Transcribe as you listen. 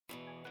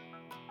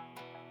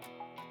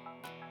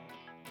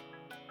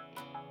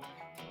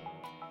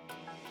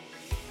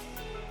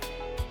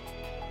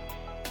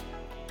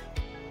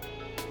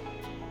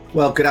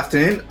Well, good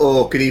afternoon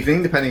or good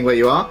evening, depending where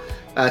you are.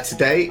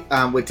 Today,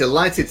 we're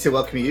delighted to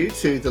welcome you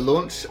to the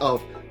launch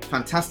of a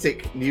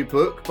fantastic new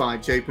book by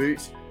Joe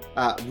Boot,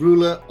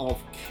 Ruler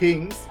of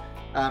Kings.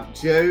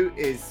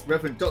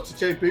 Reverend Dr.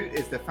 Joe Boot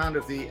is the founder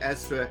of the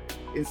Ezra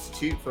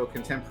Institute for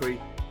Contemporary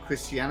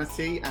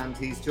Christianity, and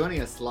he's joining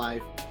us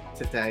live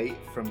today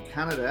from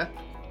Canada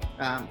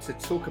to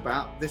talk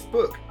about this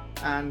book.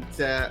 And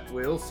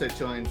we're also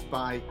joined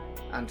by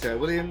Andrea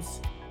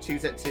Williams, Chief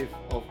Executive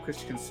of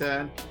Christian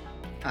Concern,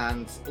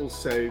 and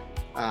also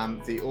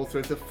the author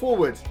of the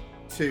foreword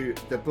to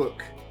the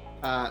book.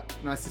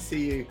 Nice to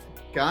see you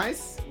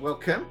guys.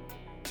 Welcome.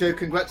 Joe,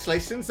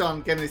 congratulations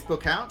on getting this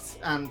book out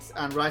and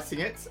writing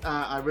it.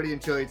 I really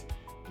enjoyed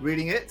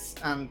reading it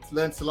and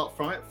learned a lot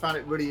from it, found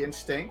it really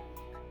interesting,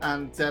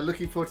 and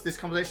looking forward to this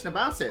conversation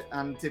about it.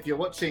 And if you're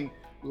watching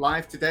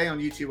live today on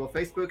YouTube or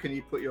Facebook and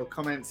you put your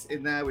comments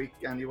in there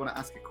and you want to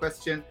ask a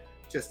question,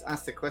 just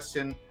ask the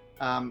question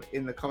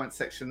in the comment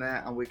section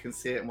there and we can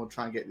see it, and we'll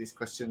try and get these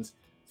questions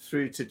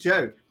through to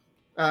Joe.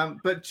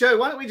 But Joe,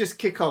 why don't we just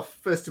kick off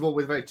first of all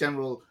with a very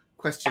general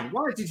question.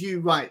 Why did you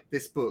write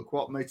this book?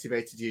 What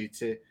motivated you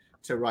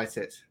to write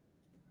it?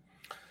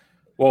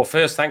 Well,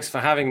 first, thanks for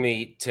having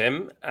me,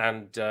 Tim,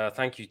 and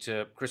thank you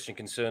to Christian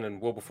Concern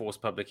and Wilberforce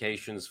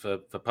Publications for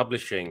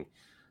publishing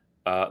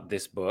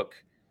this book.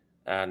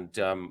 And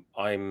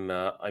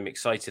I'm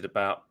excited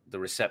about the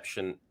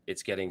reception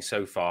it's getting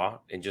so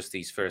far in just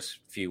these first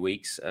few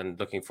weeks, and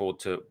looking forward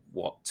to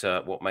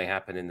what may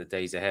happen in the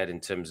days ahead in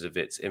terms of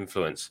its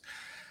influence.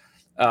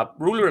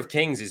 Ruler of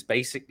Kings is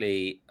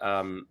basically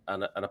an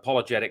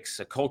apologetics,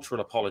 a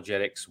cultural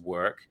apologetics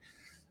work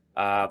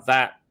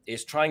that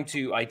is trying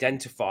to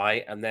identify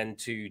and then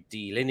to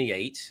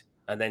delineate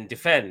and then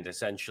defend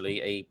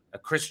essentially a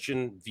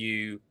Christian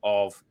view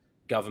of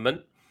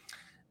government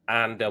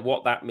and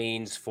what that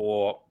means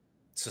for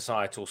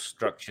societal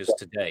structures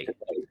today.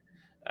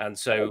 And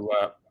so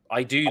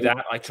I do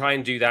that. I try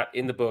and do that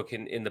in the book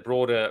in the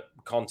broader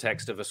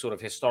context of a sort of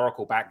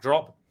historical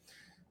backdrop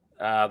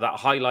that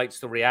highlights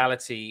the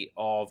reality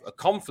of a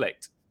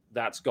conflict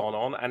that's gone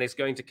on and is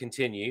going to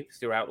continue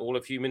throughout all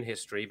of human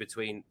history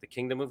between the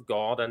kingdom of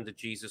God under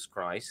Jesus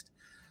Christ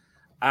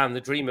and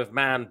the dream of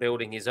man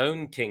building his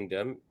own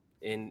kingdom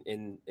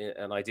in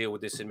an idea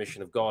with this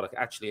mission of God,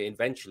 actually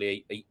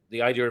eventually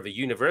the idea of a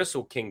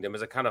universal kingdom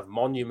as a kind of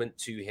monument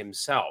to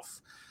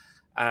himself.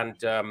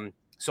 And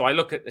so I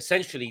look at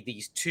essentially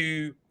these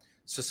two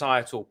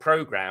societal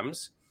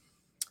programs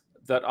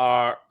that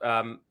are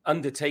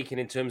undertaken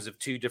in terms of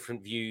two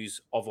different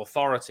views of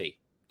authority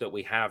that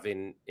we have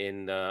in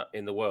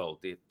the world.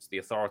 It's the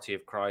authority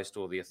of Christ,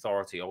 or the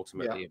authority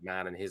ultimately of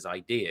man and his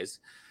ideas.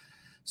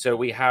 So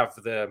we have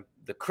the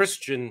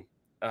Christian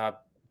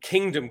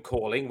kingdom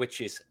calling,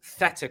 which is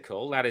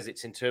thetical, that is,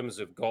 it's in terms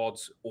of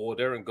God's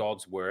order and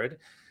God's word.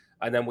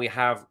 And then we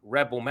have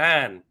rebel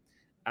man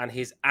and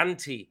his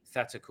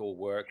antithetical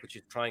work, which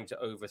is trying to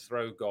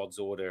overthrow God's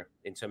order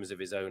in terms of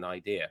his own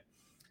idea.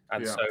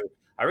 And so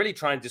I really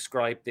try and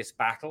describe this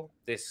battle,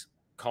 this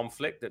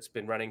conflict that's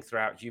been running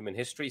throughout human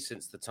history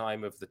since the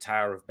time of the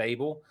Tower of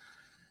Babel,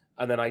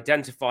 and then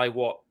identify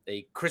what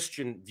a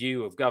Christian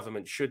view of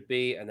government should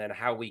be, and then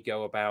how we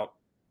go about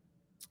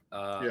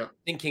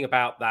thinking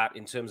about that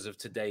in terms of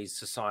today's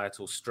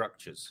societal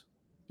structures.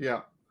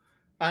 Yeah.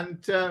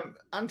 And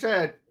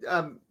Andrea,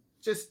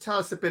 just tell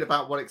us a bit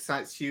about what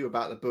excites you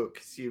about the book.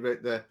 So you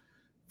wrote the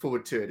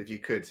foreword to it, if you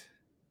could,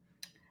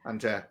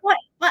 Andrea. Well,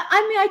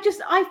 I mean,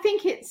 I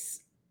think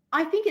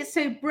it's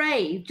so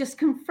brave, just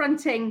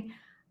confronting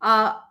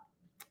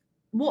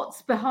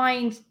what's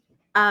behind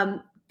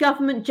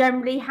government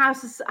generally, how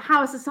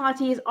a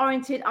society is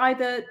oriented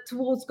either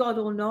towards God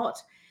or not.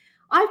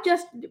 I've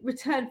just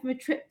returned from a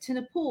trip to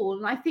Nepal,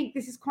 and I think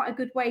this is quite a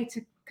good way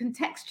to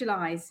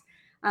contextualize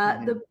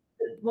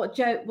what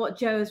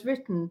Joe has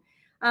written.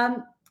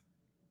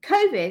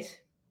 COVID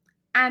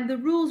and the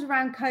rules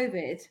around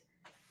COVID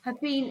have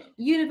been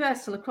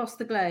universal across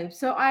the globe.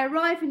 So I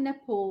arrive in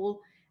Nepal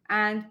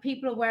and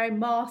people are wearing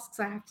masks.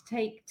 I have to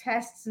take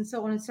tests and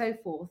so on and so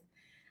forth.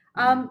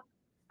 And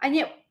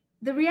yet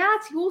the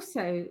reality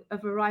also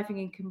of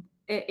arriving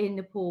in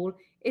Nepal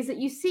is that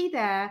you see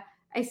there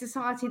a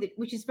society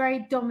which is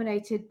very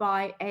dominated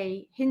by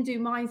a Hindu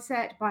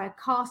mindset, by a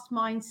caste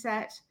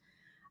mindset,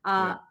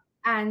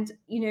 and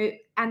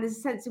there's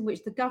a sense in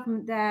which the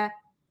government there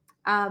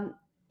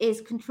is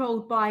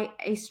controlled by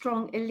a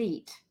strong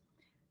elite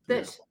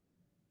that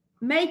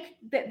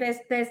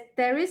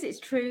there is, it's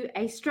true,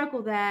 a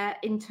struggle there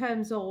in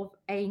terms of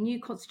a new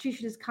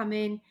constitution has come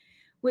in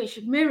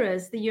which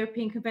mirrors the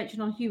European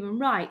Convention on Human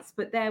Rights,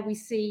 but there we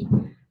see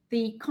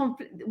the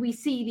conflict, we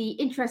see the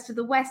interest of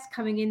the West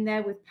coming in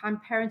there with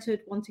Planned Parenthood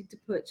wanting to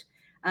put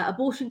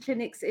abortion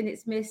clinics in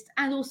its midst,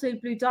 and also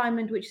Blue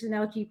Diamond, which is an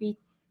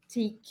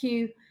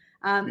LGBTQ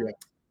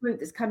group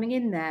that's coming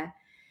in there.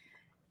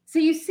 So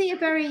you see a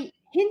very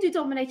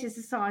Hindu-dominated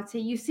society.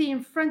 You see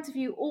in front of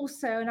you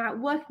also an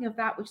outworking of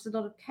that, which is a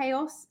lot of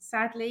chaos,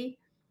 sadly.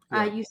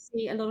 You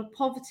see a lot of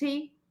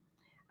poverty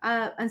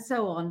and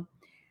so on.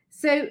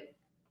 So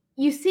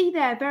you see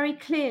there very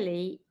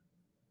clearly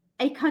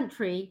a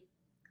country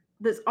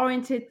that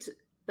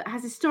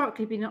has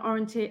historically been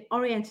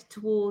oriented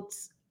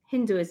towards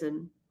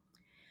Hinduism.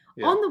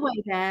 Yeah. On the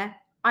way there,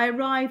 I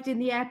arrived in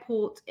the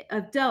airport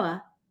of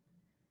Doha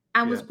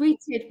and was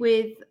greeted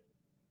with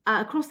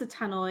across the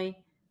Tannoy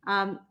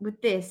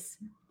with this.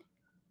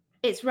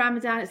 It's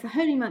Ramadan. It's the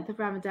holy month of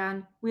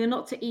Ramadan. We are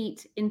not to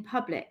eat in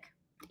public,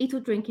 eat or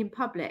drink in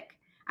public.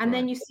 And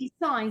then you see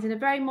signs in a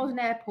very modern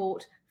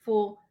airport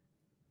for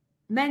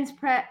men's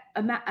prayer,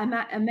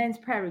 a men's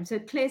prayer room. So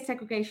clear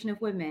segregation of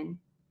women.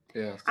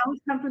 Yes. And we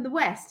come from the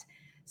West.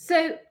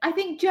 So I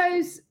think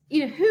Joe's,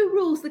 who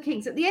rules the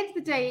kings? At the end of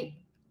the day,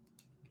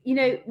 we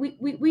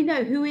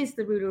know who is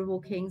the ruler of all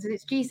kings, and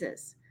it's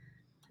Jesus.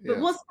 But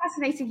what's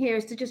fascinating here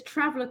is to just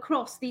travel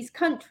across these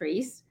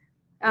countries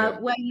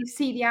where you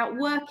see the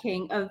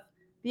outworking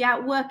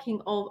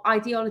of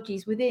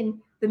ideologies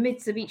within the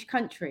midst of each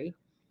country.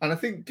 And I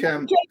think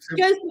Joe's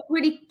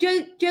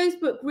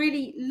book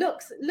really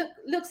looks at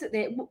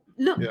it,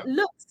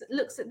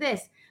 looks at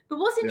this. But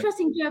what's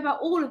interesting, Joe,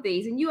 about all of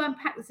these, and you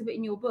unpack this a bit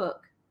in your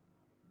book,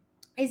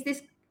 is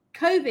this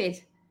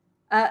COVID.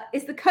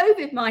 Is the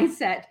COVID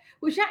mindset,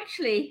 which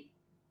actually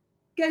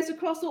goes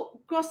across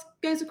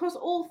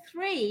all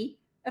three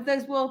of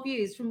those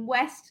worldviews, from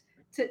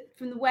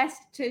the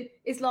West to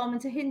Islam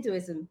and to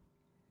Hinduism.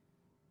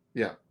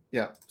 Yeah.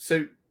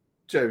 So,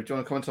 Joe, do you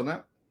want to comment on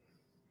that?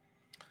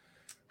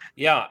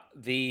 Yeah,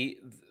 the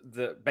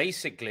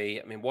basically,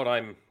 I mean, what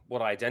I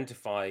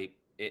identify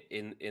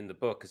in the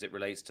book as it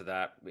relates to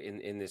that,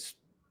 in this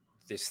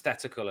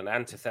thetical and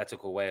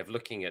antithetical way of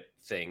looking at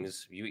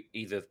things, you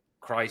either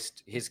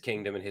Christ, his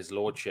kingdom and his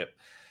lordship,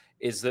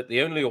 is that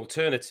the only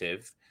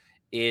alternative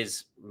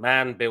is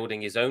man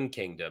building his own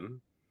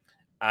kingdom,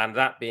 and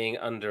that being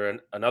under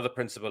another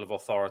principle of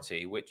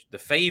authority, which the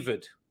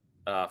favored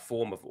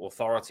form of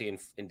authority, and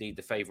indeed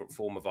the favorite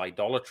form of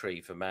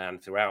idolatry for man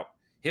throughout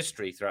the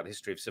history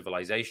of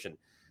civilization,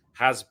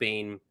 has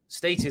been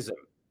statism,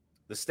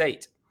 the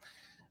state.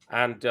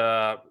 And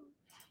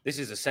this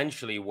is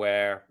essentially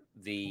where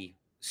the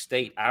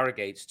state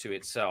arrogates to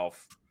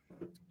itself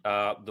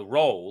the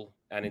role,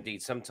 and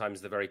indeed sometimes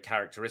the very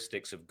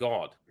characteristics of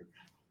God: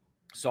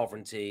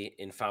 sovereignty,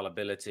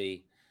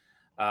 infallibility,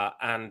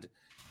 and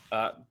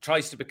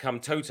tries to become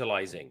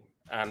totalizing.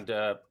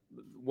 And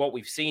what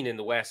we've seen in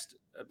the West,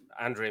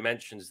 Andrea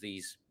mentions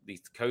these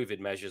COVID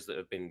measures that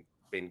have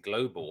been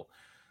global,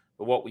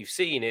 but what we've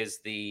seen is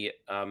the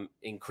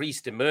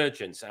increased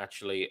emergence,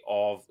 actually,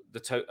 of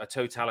a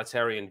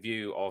totalitarian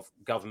view of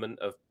government,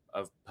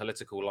 of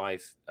political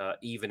life,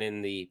 even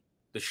in the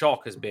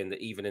shock has been that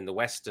even in the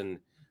Western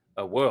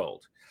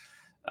world.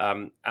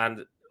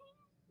 And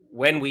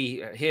when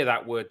we hear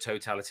that word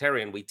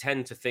totalitarian, we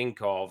tend to think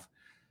of,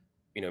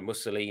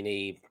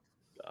 Mussolini,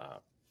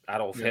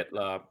 Adolf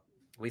Hitler.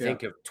 We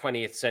think of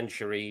 20th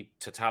century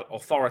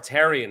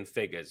authoritarian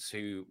figures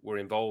who were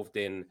involved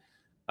in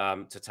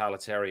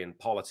totalitarian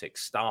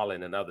politics,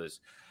 Stalin and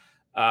others.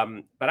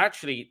 But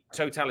actually,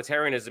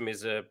 totalitarianism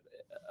is a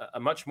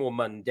much more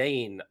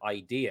mundane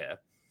idea.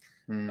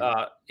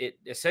 It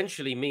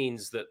essentially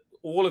means that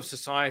all of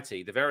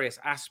society, the various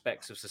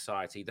aspects of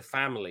society, the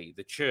family,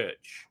 the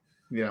church,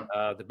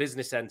 the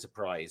business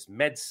enterprise,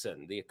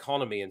 medicine, the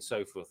economy, and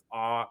so forth,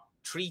 are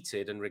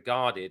treated and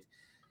regarded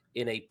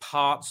in a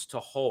parts to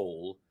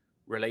whole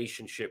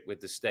relationship with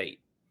the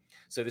state.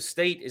 So the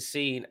state is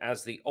seen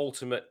as the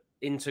ultimate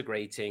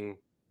integrating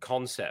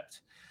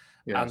concept.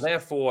 And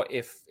therefore,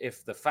 if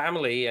the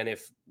family, and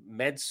if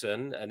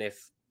medicine, and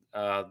if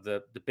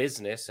the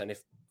business, and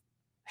if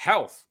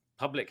health,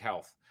 public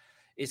health,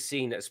 is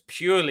seen as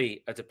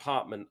purely a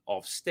department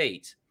of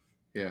state,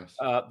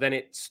 then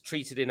it's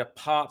treated in a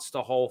parts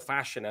to whole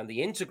fashion. And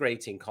the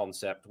integrating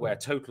concept, where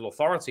total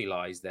authority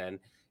lies then,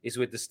 is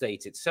with the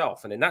state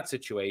itself. And in that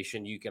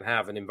situation, you can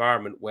have an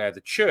environment where the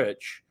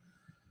church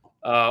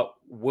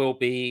will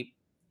be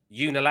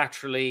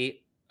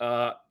unilaterally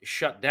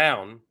shut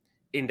down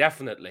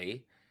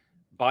indefinitely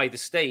by the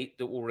state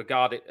that will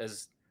regard it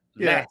as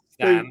less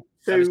than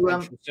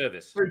essential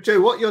service. So,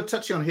 Joe, what you're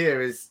touching on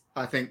here is,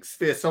 I think,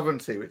 sphere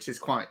sovereignty, which is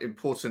quite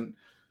important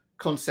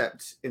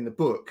concept in the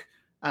book.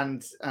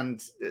 And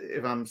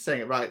if I'm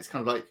saying it right, it's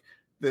kind of like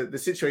the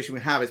situation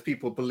we have is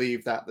people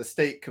believe that the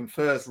state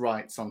confers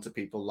rights onto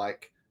people,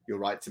 like your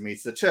right to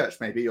meet at a church,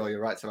 maybe, or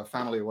your right to have a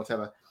family or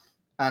whatever.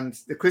 And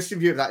the Christian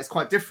view of that is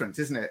quite different,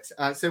 isn't it?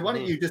 So why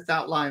don't you just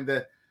outline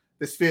the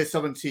sphere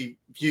sovereignty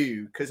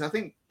view? Because I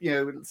think,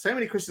 so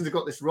many Christians have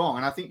got this wrong,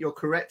 and I think you're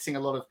correcting a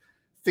lot of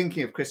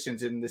thinking of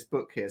Christians in this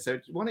book here. So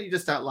why don't you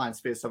just outline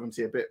sphere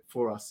sovereignty a bit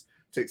for us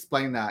to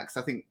explain that? Because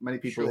I think many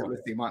people that are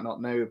listening might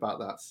not know about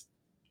that.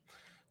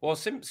 Well,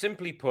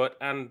 simply put,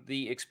 and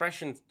the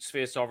expression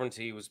sphere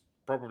sovereignty was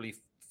probably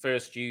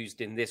first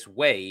used in this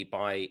way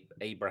by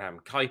Abraham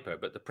Kuyper,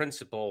 but the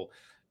principle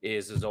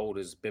is as old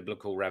as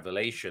biblical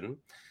revelation.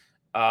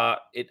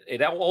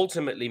 It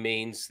ultimately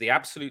means the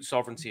absolute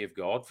sovereignty of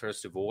God,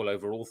 first of all,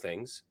 over all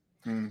things.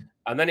 And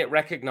then it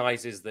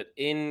recognizes that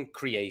in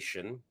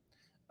creation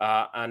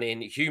and in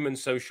human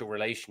social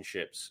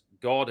relationships,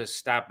 God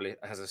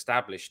has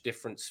established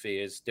different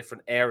spheres,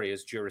 different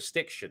areas,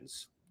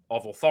 jurisdictions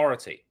of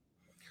authority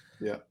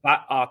that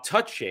are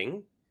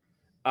touching,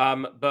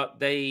 but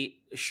they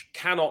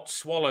cannot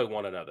swallow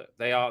one another.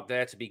 They are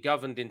there to be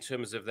governed in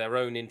terms of their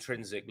own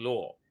intrinsic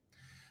law.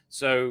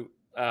 So,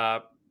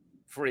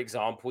 for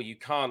example, you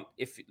can't,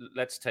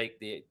 let's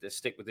take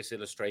stick with this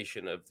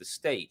illustration of the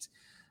state.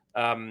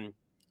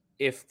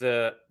 If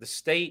the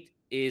state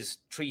is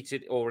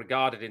treated or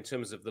regarded in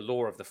terms of the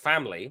law of the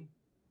family,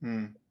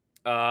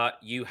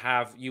 you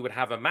would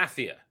have a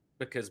mafia,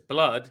 because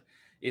blood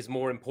is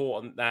more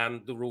important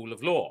than the rule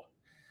of law.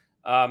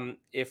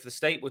 If the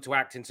state were to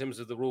act in terms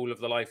of the rule of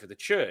the life of the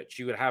church,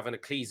 you would have an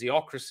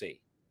ecclesiocracy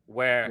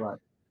where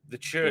the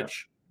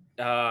church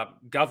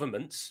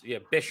governments,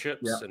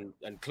 bishops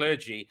and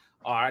clergy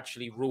are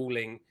actually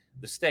ruling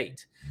the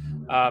state.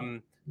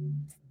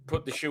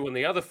 Put the shoe on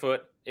the other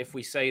foot. If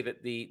we say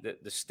that the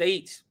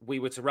state, we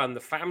were to run the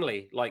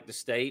family like the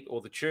state,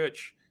 or the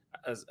church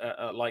as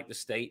like the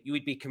state, you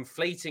would be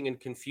conflating and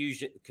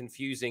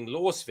confusing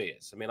law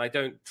spheres. I mean, I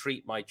don't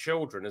treat my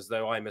children as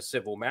though I'm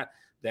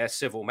they're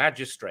civil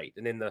magistrate,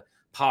 and in the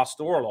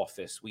pastoral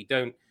office, we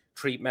don't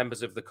treat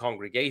members of the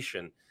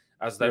congregation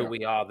as though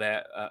we are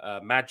their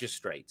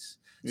magistrates.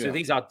 So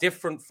these are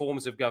different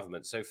forms of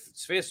government. So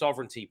sphere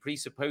sovereignty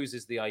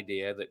presupposes the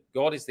idea that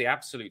God is the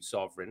absolute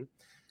sovereign,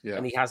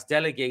 and he has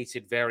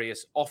delegated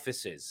various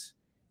offices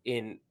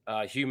in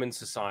human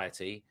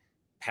society,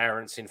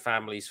 parents in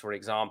families, for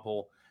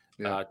example,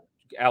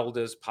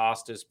 elders,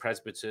 pastors,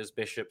 presbyters,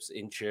 bishops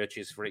in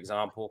churches, for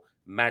example,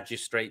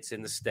 magistrates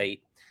in the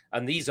state.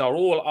 And these are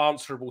all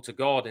answerable to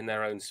God in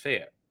their own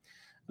sphere.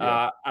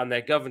 And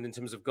they're governed in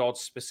terms of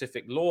God's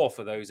specific law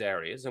for those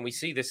areas. And we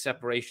see this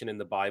separation in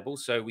the Bible.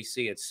 So we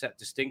see a set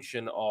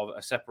distinction of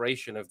a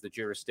separation of the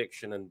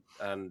jurisdiction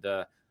and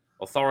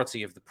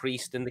authority of the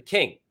priest and the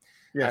king.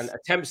 And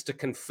attempts to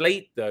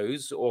conflate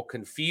those or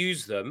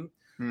confuse them,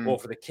 or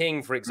for the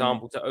king, for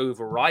example, to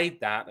override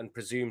that and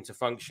presume to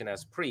function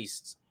as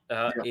priests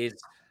is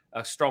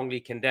strongly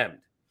condemned.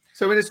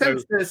 So in a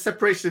sense, the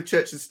separation of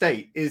church and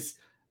state is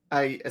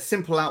a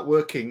simple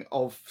outworking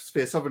of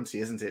sphere sovereignty,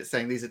 isn't it?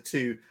 Saying these are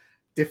two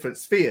different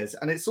spheres.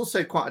 And it's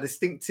also quite a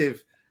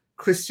distinctive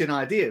Christian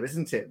idea,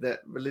 isn't it? That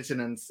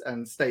religion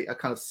and state are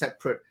kind of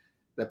separate.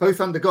 They're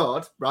both under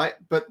God, right?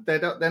 But they're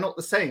not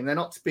the same. They're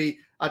not to be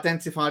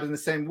identified in the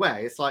same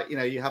way. It's like,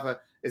 you have a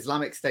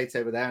Islamic state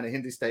over there and a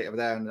Hindu state over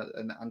there,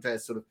 and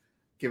Andrea's sort of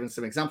given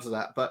some examples of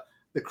that. But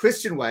the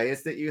Christian way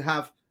is that you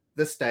have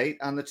the state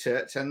and the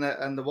church, and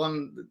the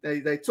one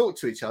they talk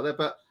to each other,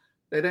 but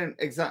they don't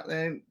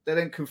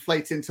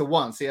conflate into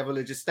one. So you have a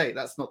religious state.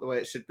 That's not the way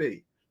it should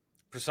be.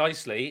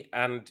 Precisely,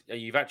 and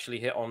you've actually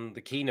hit on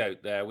the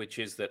keynote there, which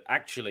is that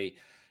actually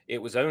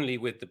it was only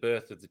with the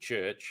birth of the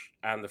church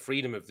and the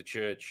freedom of the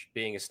church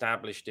being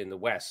established in the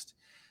West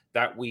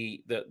that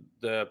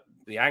the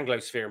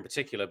Anglosphere in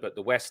particular, but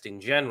the West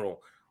in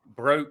general,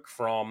 broke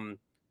from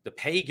the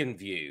pagan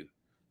view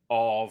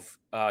of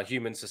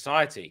human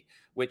society,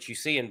 which you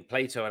see in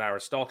Plato and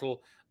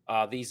Aristotle.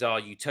 These are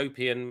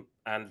utopian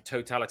and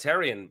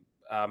totalitarian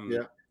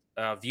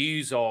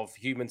views of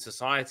human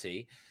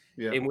society,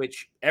 in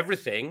which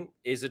everything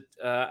is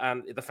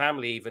and the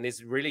family even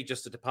is really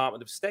just a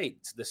department of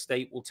state. The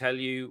state will tell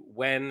you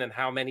when and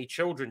how many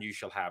children you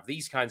shall have.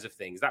 These kinds of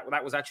things.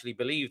 That was actually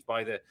believed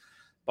by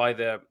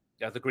the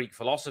Greek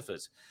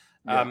philosophers.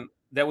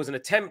 There was an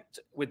attempt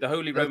with the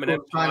Holy Roman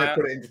Empire, trying to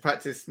put it into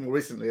practice more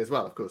recently as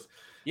well, of course.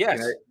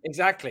 Yes,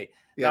 exactly.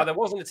 Now, there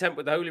was an attempt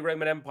with the Holy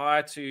Roman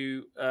Empire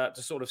to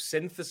sort of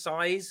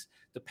synthesize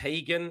the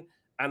pagan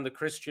and the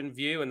Christian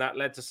view, and that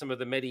led to some of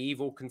the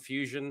medieval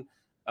confusion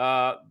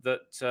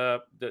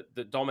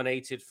that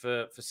dominated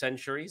for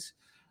centuries.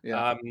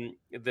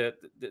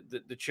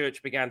 The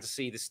church began to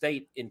see the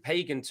state in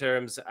pagan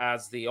terms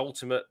as the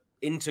ultimate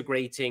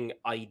integrating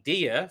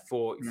idea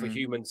for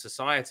human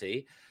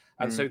society.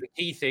 And so the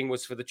key thing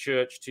was for the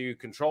church to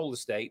control the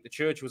state. The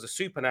church was a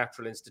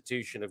supernatural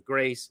institution of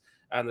grace,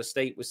 and the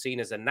state was seen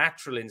as a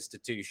natural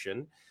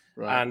institution.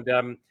 Right.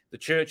 And the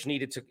church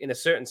needed to, in a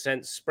certain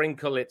sense,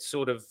 sprinkle its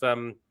sort of,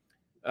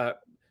 I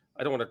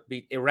don't want to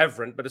be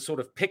irreverent, but a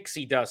sort of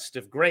pixie dust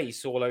of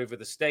grace all over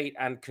the state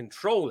and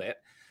control it.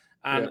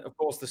 And of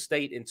course, the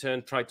state in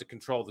turn tried to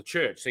control the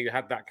church. So you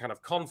had that kind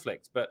of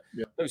conflict. But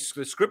the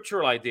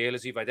scriptural ideal,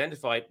 as you've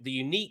identified, the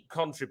unique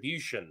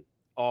contribution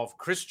of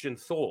Christian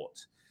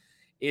thought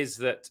is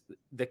that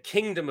the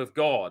kingdom of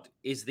God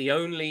is the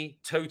only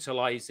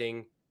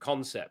totalizing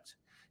concept.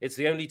 It's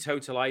the only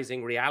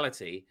totalizing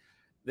reality,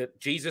 that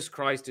Jesus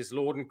Christ is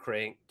Lord and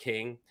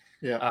King.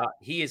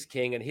 He is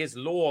King, and his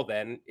law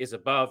then is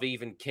above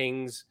even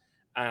kings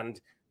and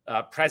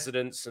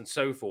presidents and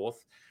so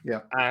forth.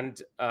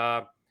 And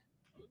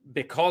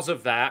because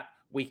of that,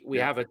 we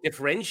have a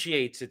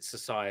differentiated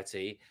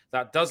society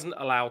that doesn't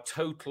allow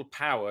total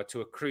power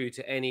to accrue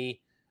to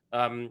any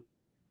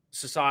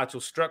societal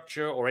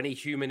structure or any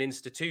human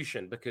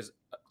institution, because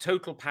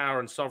total power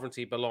and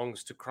sovereignty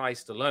belongs to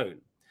Christ alone.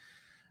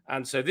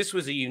 And so this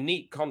was a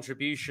unique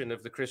contribution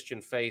of the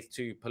Christian faith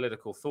to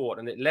political thought,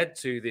 and it led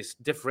to this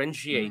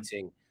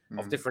differentiating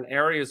of different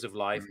areas of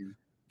life.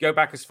 Go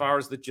back as far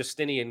as the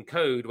Justinian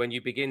Code, when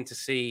you begin to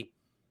see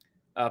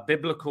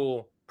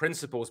biblical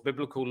principles,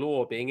 biblical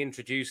law being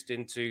introduced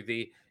into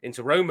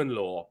Roman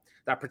law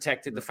that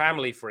protected the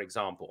family, for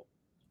example,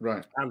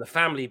 right, and the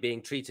family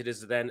being treated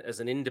as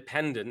an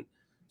independent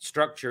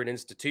structure and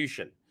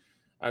institution.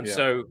 And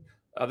so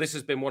this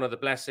has been one of the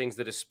blessings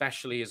that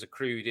especially has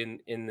accrued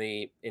in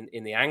the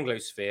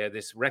Anglosphere,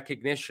 this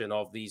recognition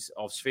of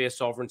sphere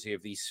sovereignty,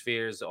 of these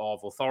spheres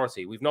of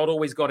authority. We've not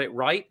always got it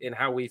right in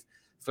how we've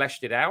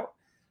fleshed it out,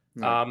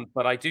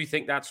 but I do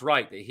think that's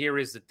right, that here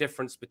is the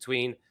difference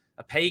between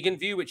a pagan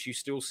view, which you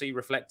still see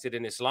reflected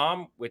in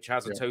Islam, which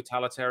has a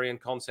totalitarian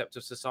concept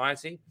of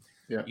society.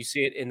 You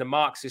see it in the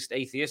Marxist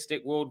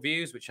atheistic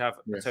worldviews, which have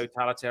a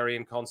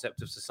totalitarian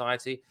concept of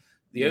society.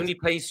 The only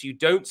place you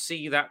don't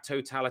see that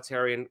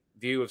totalitarian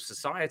view of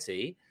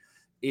society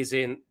is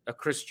in a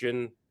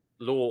Christian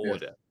law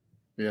order.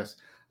 Yes.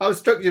 I was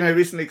struck,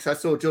 recently, because I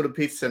saw Jordan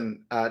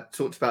Peterson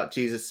talked about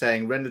Jesus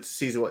saying, "Render to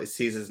Caesar what is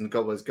Caesar's and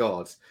God what is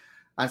God's,"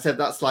 and said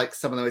that's like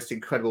some of the most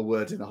incredible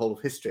words in the whole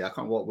of history. I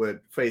can't remember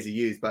what phrase he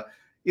used, but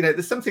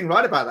there's something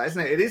right about that,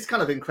 isn't it? It is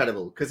kind of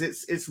incredible because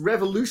it's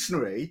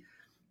revolutionary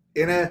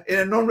in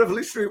a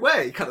non-revolutionary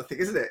way, kind of thing,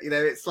 isn't it?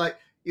 It's like,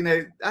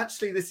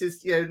 actually this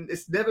is,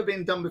 it's never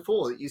been done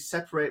before, that you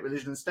separate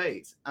religion and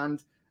state.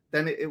 And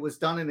then it was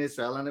done in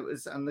Israel,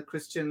 and the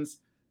Christians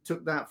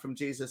took that from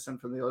Jesus and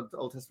from the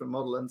Old Testament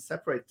model and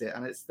separated it.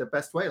 And it's the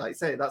best way, like you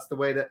say, that's the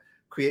way that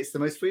creates the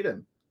most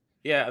freedom.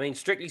 Yeah, I mean,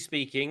 strictly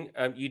speaking,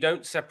 you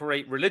don't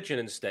separate religion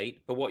and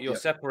state, but what you're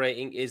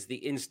separating is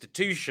the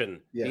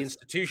institution, the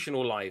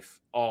institutional life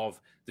of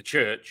the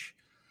church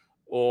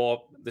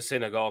or the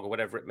synagogue or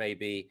whatever it may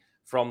be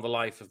from the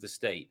life of the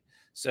state.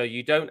 So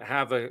you don't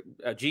have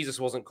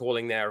Jesus wasn't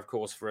calling there, of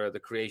course, for the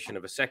creation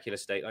of a secular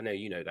state. I know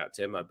you know that,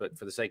 Tim, but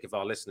for the sake of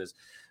our listeners,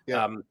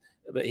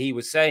 but he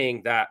was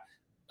saying that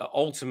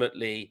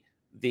ultimately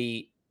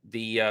the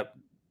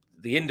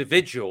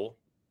individual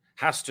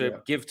has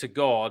to give to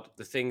God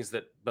the things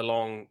that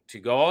belong to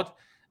God,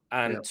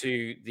 and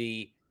to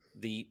the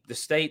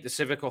state, the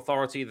civic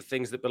authority, the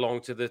things that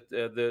belong to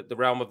the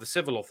realm of the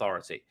civil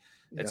authority.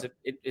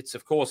 It's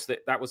of course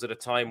that was at a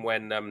time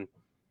when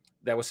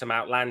there were some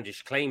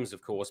outlandish claims,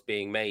 of course,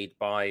 being made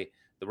by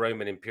the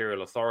Roman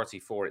imperial authority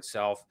for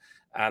itself,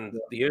 and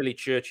the early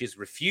church's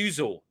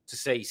refusal to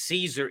say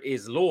Caesar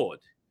is Lord,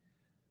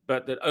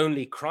 but that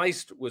only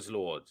Christ was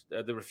Lord.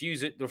 The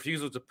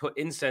refusal to put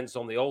incense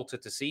on the altar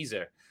to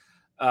Caesar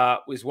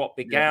was what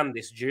began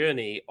this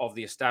journey of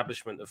the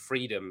establishment of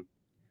freedom,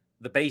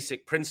 the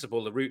basic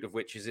principle, the root of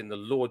which is in the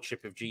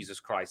lordship of Jesus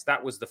Christ.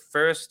 That was the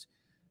first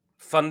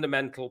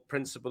fundamental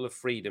principle of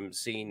freedom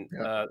seen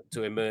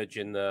to emerge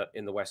in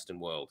the Western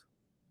world.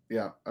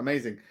 Yeah,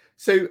 amazing.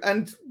 So,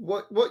 and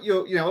what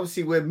you're,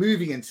 obviously we're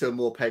moving into a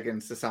more pagan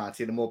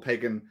society and a more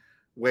pagan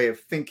way of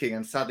thinking,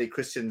 and sadly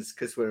Christians,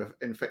 because we're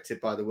infected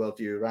by the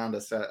worldview around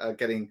us, are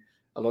getting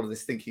a lot of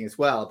this thinking as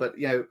well. But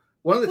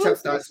one of the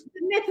chapters,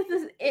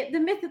 the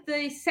myth of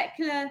the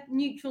secular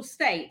neutral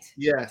state.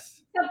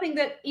 Yes, something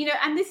that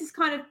and this is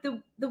kind of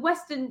the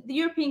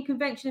European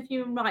Convention of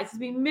Human Rights has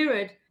been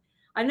mirrored.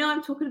 I know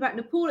I'm talking about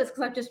Nepal, it's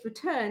because I've just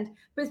returned,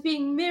 but it's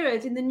being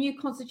mirrored in the new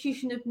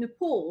constitution of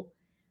Nepal.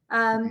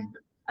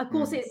 Of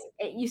course,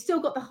 you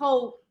still got the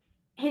whole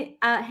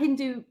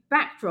Hindu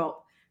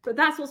backdrop, but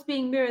that's what's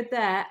being mirrored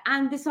there.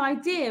 And this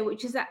idea,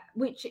 which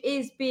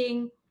is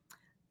being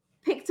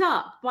picked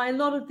up by a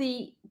lot of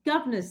the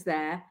governors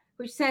there,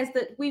 which says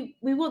that we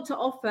want to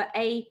offer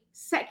a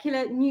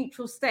secular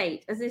neutral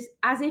state, as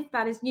if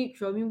that is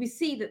neutral. I mean, we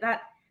see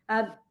that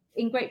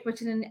in Great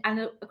Britain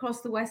and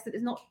across the West,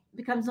 that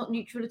becomes not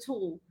neutral at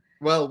all.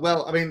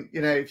 Well, I mean,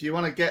 if you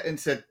want to get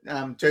into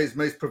Joe's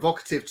most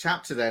provocative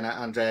chapter then,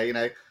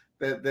 Andrea,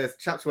 the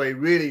chapter where he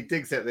really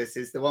digs at this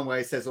is the one where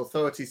he says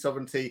authority,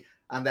 sovereignty,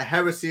 and the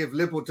heresy of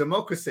liberal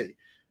democracy.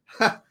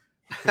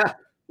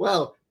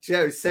 Well,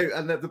 Joe,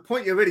 and the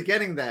point you're really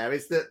getting there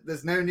is that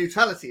there's no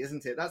neutrality,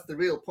 isn't it? That's the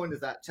real point of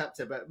that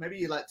chapter, but maybe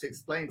you'd like to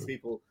explain to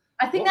people.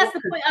 I think that's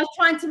the point I was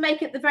trying to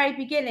make at the very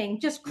beginning,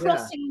 just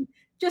crossing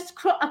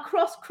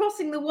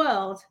the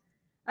world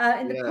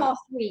in the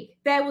past week.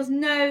 There was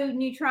no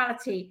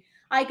neutrality.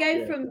 I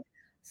go from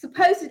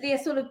supposedly a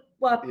sort of,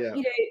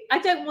 I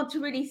don't want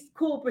to really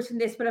call Britain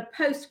this, but a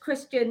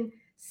post-Christian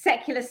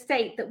secular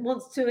state that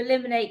wants to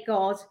eliminate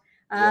God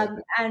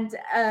and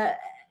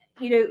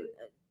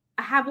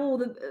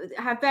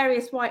have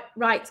various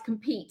rights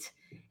compete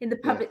in the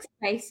public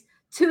space,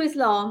 to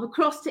Islam,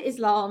 across to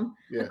Islam,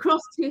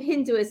 across to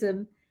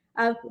Hinduism.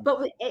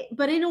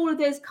 But in all of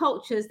those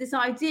cultures, this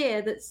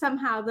idea that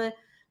somehow the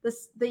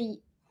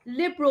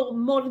liberal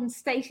modern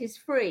state is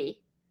free.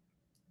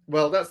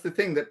 Well, that's the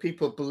thing, that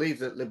people believe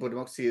that liberal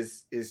democracy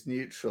is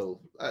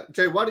neutral.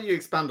 Joe, why don't you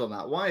expand on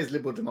that? Why is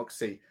liberal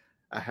democracy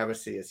a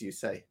heresy, as you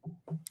say?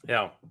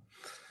 Yeah.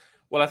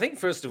 Well, I think,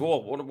 first of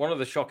all, one of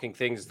the shocking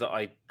things that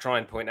I try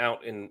and point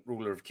out in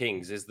Ruler of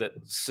Kings is that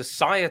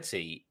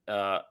society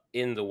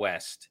in the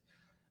West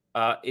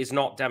is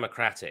not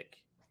democratic.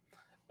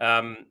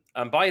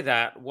 And by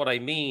that, what I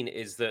mean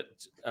is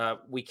that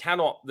we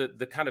cannot,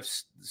 the kind of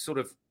sort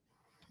of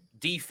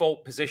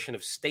default position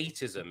of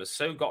statism has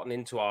so gotten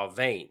into our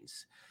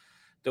veins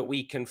that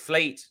we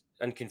conflate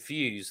and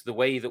confuse the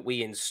way that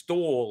we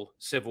install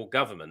civil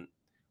government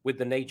with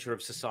the nature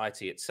of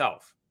society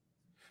itself.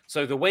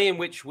 So the way in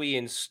which we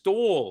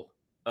install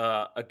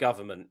a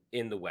government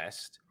in the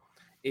West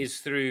is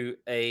through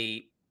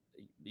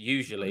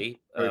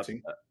usually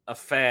a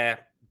fair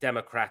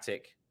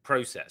democratic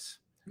process.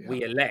 Yeah.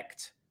 We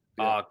elect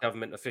our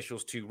government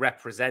officials to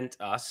represent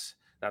us.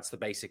 That's the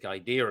basic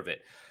idea of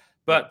it.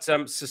 But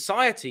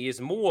society is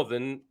more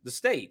than the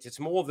state. It's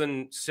more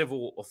than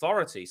civil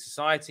authority.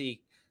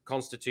 Society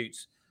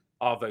constitutes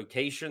our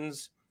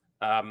vocations,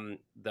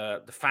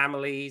 the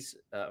families,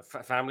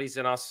 families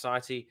in our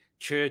society,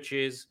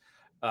 churches,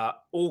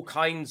 all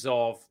kinds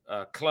of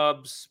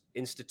clubs,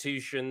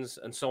 institutions,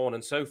 and so on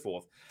and so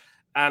forth.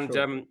 And,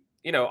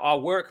 our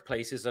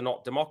workplaces are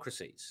not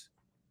democracies.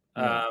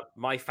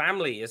 My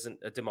family isn't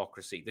a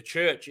democracy. The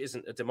church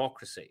isn't a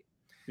democracy.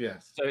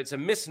 Yes. So it's a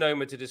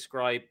misnomer to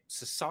describe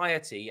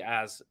society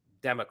as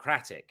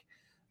democratic.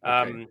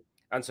 And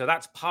so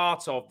that's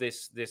part of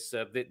this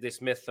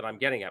myth that I'm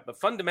getting at. But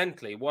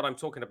fundamentally, what I'm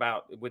talking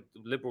about with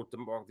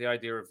the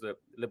idea of the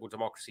liberal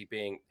democracy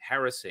being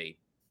heresy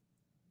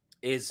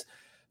is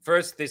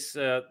first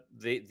the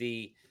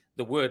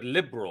word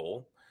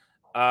liberal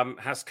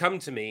has come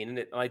to mean,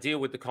 and I deal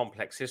with the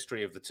complex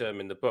history of the term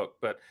in the book,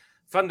 but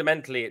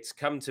fundamentally it's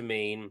come to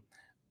mean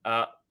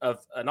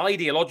of an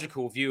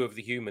ideological view of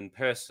the human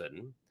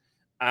person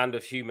and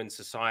of human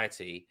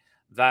society,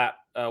 that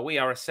we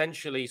are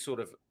essentially sort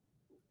of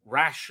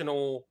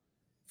rational,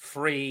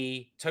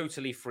 free,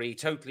 totally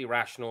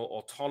rational,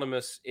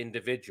 autonomous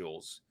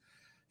individuals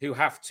who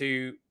have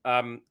to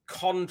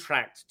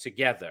contract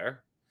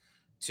together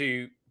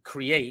to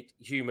create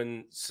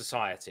human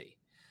society.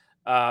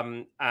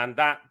 And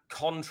that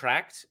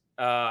contract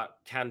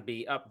can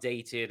be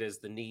updated as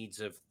the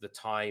needs of the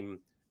time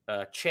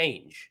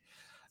change.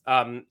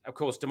 Of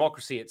course,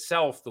 democracy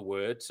itself, the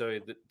word, so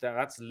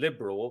that's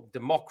liberal.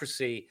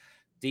 Democracy,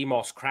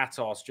 demos,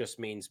 kratos, just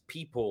means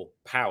people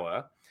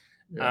power.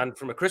 Yeah. And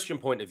from a Christian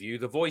point of view,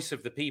 the voice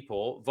of the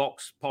people,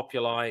 vox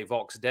populi,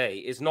 vox Dei,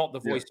 is not the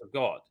voice of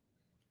God.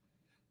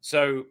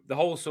 So the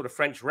whole sort of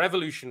French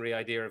revolutionary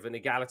idea of an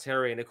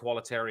egalitarian,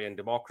 equalitarian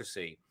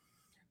democracy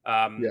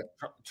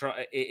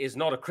is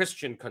not a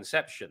Christian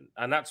conception.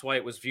 And that's why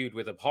it was viewed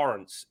with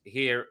abhorrence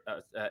here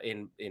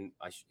in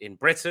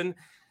Britain,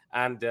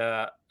 and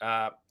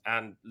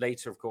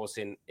later, of course,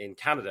 in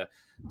Canada.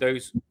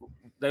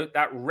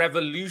 That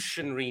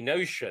revolutionary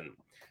notion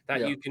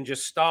that you can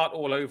just start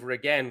all over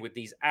again with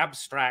these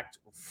abstract,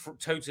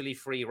 totally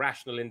free,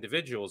 rational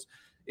individuals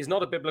is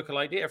not a biblical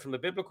idea. From the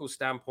biblical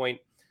standpoint,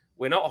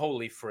 we're not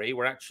wholly free.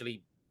 We're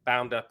actually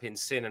bound up in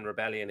sin and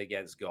rebellion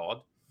against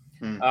God.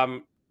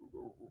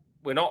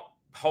 We're not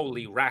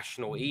wholly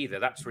rational either.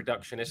 That's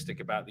reductionistic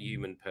about the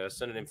human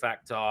person. And in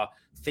fact, our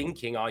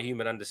thinking, our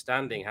human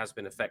understanding has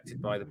been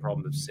affected by the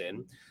problem of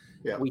sin.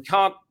 Yeah. We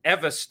can't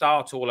ever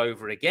start all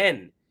over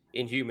again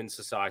in human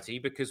society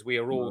because we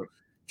are all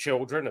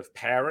children of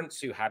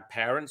parents who had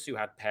parents who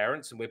had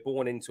parents, and we're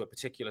born into a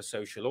particular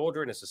social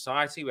order in a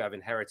society. We have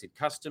inherited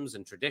customs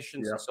and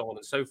traditions and so on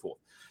and so forth.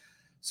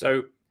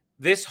 So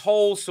this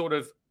whole sort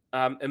of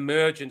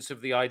emergence of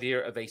the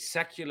idea of a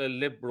secular,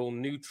 liberal,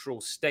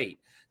 neutral state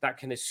that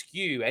can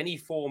eschew any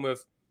form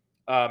of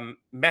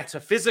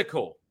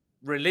metaphysical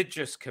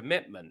religious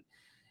commitment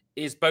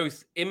is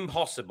both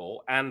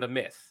impossible and a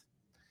myth.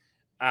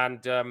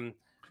 And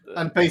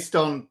based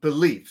on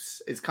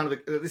beliefs, it's kind of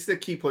this is a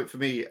key point for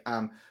me,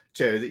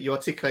 Joe, that you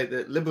articulate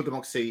that liberal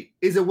democracy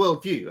is a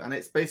worldview, and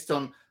it's based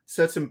on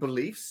certain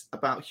beliefs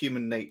about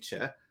human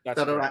nature that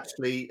are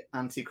actually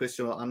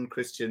anti-Christian or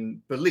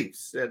unchristian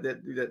beliefs.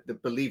 The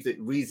belief that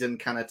reason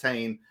can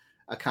attain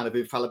a kind of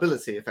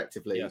infallibility,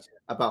 effectively,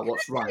 about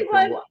what's right.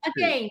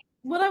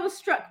 What I was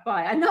struck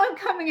by, I know I'm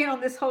coming in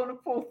on this whole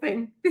Nepal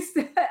thing,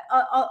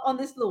 on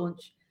this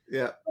launch.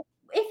 Yeah.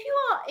 If you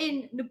are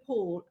in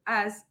Nepal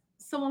as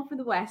someone from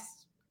the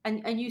West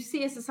and you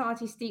see a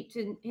society steeped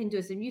in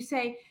Hinduism, you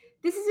say,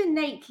 this is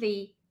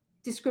innately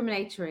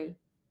discriminatory.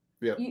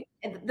 Yeah.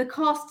 The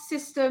caste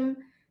system,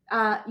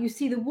 you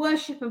see the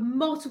worship of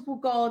multiple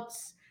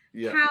gods,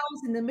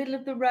 cows in the middle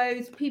of the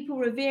roads, people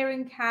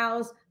revering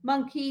cows,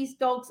 monkeys,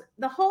 dogs,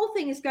 the whole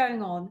thing is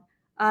going on,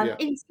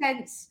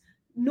 incense,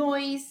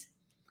 noise.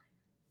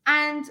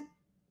 And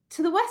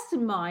to the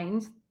Western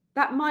mind,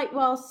 that might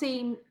well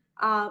seem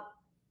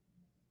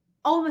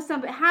almost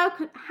something. How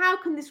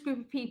can this group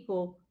of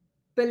people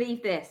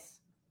believe this?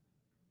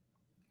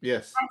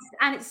 Yes,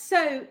 and it's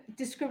so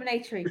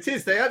discriminatory. It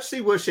is. They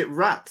actually worship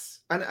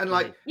rats, and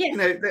like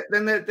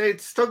then they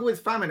struggle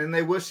with famine and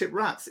they worship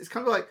rats. It's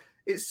kind of like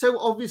it's so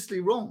obviously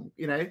wrong,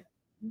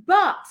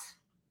 But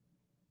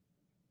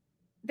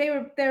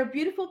they're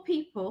beautiful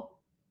people,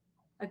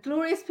 a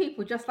glorious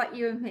people just like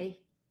you and me.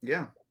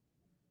 Yeah.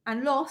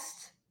 And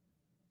lost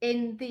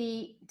in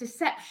the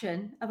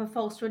deception of a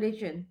false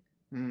religion.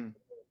 Mm.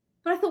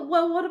 But I thought,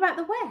 well, what about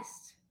the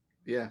West?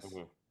 Yes.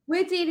 Mhm.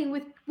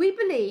 We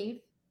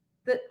believe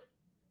that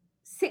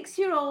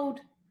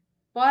 6-year-old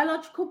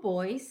biological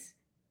boys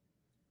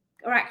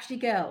are actually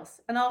girls.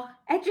 And our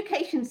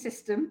education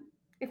system,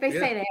 if they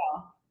say they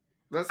are.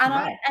 That's and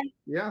mad.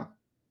 Yeah.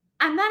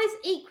 And that is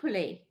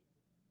equally.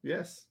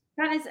 Yes.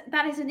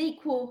 That is an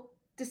equal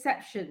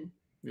deception.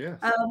 Yes.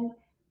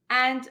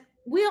 And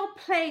we are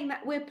playing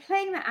that. We're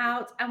playing that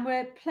out, and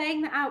we're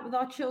playing that out with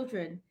our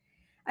children.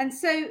 And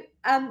so,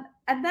 and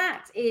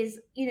that is,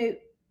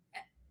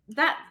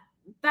 that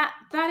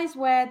is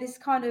where this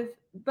kind of,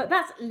 but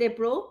that's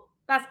liberal,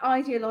 that's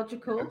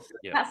ideological,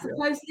 Yes. that's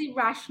supposedly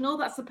rational,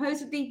 that's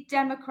supposedly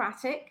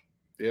democratic.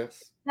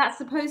 Yes. That's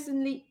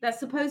supposedly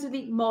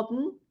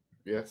modern.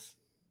 Yes.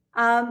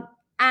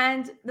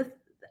 And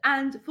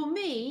for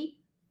me,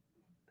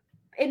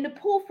 in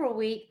Nepal for a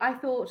week, I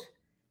thought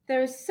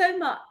there is so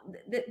much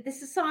the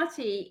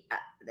society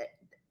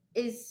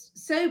is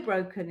so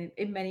broken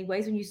in many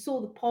ways. When you saw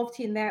the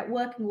poverty in there,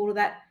 working all of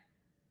that,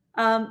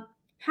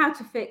 how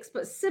to fix.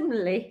 But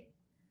similarly,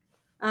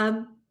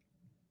 I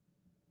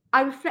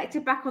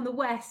reflected back on the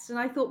West, and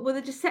I thought, well,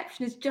 the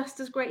deception is just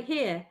as great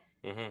here.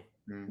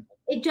 Mm-hmm. Mm.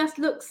 It just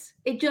looks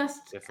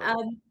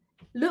different.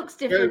 Looks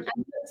different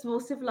and looks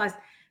more civilized.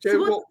 Joe, So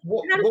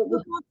how does the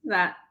book answer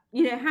that?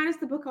 How does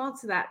the book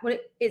answer that? Well,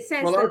 it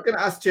says. Well, I was going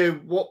to ask Joe,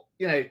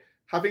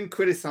 having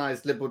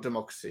criticised liberal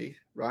democracy,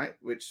 right,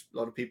 which a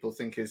lot of people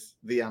think is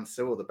the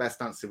answer or the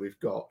best answer we've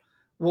got.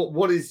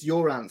 What is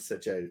your answer,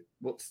 Joe?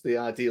 What's the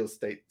ideal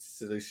state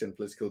solution,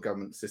 political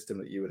government system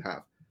that you would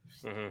have?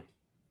 Mm-hmm.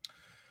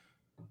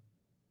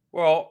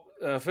 Well,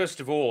 first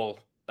of all,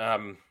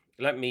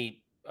 let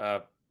me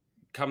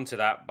come to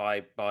that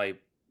by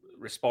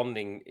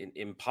responding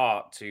in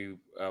part to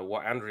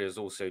what Andrea's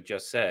also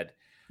just said.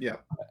 Yeah.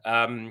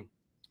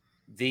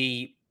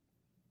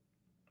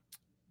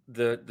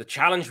 The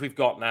challenge we've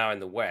got now in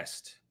the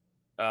West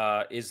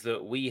is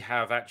that we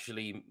have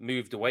actually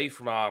moved away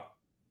from our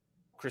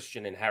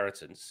Christian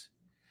inheritance.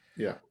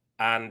 Yeah.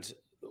 And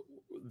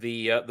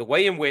the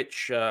way in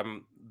which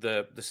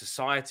the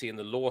society and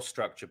the law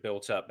structure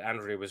built up,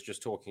 Andrea was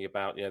just talking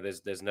about,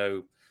 there's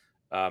no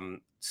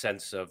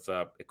sense of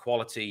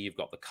equality. You've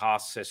got the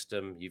caste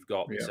system, you've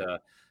got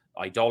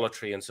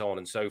idolatry and so on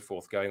and so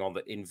forth going on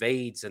that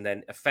invades and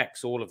then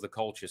affects all of the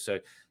culture. So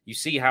you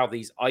see how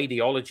these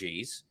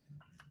ideologies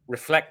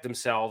reflect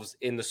themselves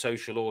in the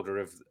social order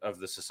of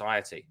the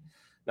society.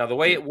 Now, the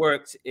way it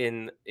worked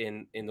in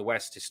the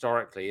West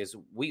historically is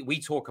we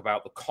talk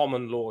about the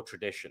common law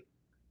tradition.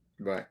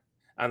 Right.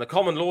 And the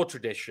common law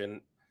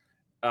tradition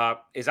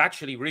is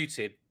actually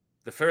rooted.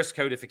 The first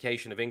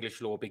codification of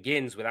English law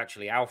begins with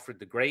actually Alfred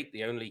the Great,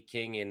 the only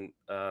king in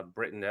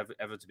Britain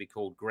ever to be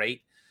called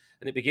great.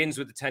 And it begins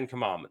with the Ten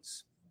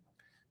Commandments,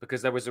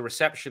 because there was a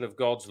reception of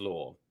God's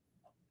law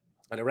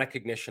and a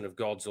recognition of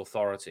God's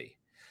authority.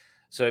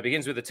 So it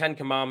begins with the Ten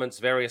Commandments,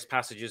 various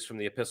passages from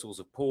the epistles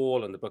of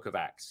Paul and the book of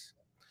Acts.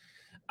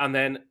 And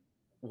then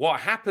what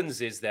happens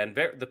is then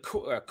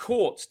the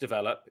courts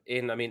develop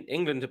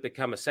England had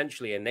become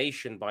essentially a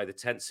nation by the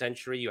 10th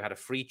century. You had a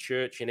free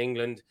church in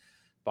England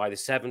by the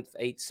 7th,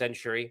 8th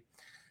century.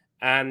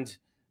 And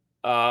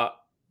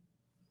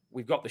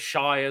we've got the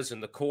shires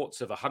and the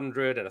courts of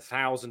 100 and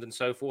 1,000 and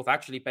so forth,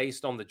 actually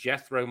based on the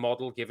Jethro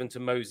model given to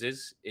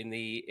Moses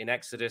in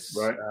Exodus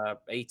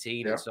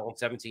 18 and so on,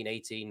 17,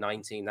 18,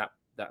 19,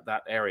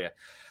 that area.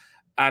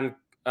 And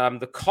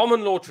the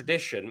common law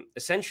tradition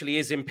essentially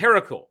is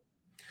empirical.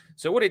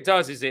 So what it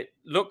does is it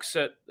looks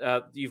at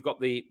you've got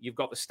the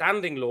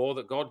standing law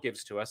that God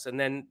gives to us, and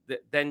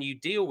then you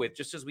deal with,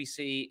 just as we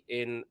see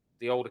in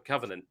the Older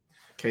Covenant,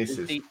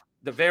 cases.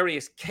 The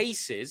various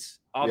cases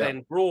are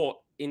then brought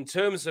in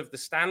terms of the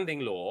standing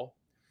law,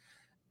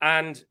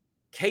 and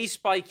case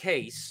by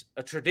case,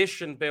 a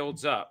tradition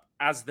builds up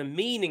as the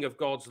meaning of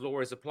God's law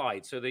is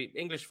applied. So the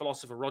English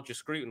philosopher Roger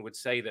Scruton would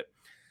say that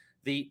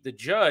the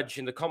judge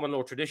in the common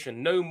law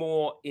tradition no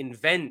more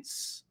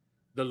invents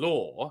the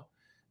law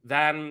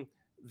than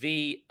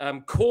the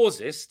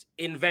causist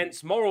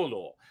invents moral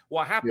law.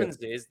 What happens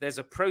is there's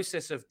a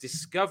process of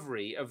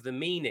discovery of the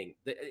meaning.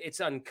 It's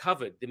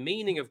uncovered. The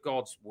meaning of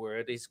God's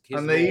word is his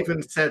and they law.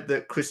 even said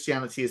that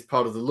Christianity is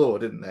part of the law,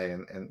 didn't they?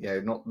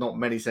 And not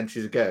many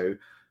centuries ago,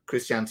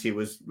 Christianity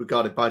was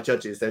regarded by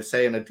judges. They'd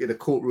say in a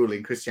court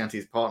ruling, Christianity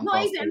is part and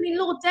parcel.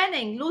 Lord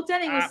Denning was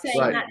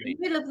saying that in the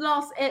middle of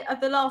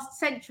the last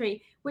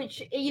century,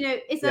 which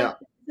is a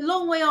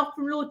long way off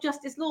from Lord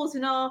Justice Laws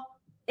in our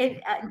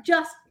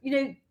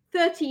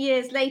 30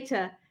 years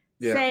later,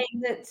 saying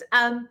that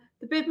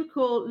the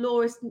biblical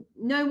law is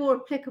no more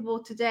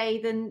applicable today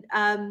than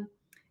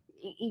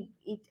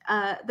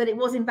it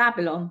was in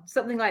Babylon,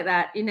 something like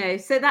that.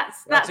 So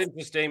that's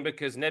interesting,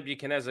 because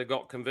Nebuchadnezzar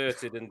got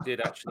converted and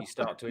did actually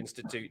start to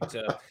institute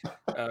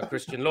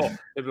Christian law,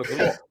 biblical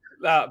law.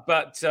 But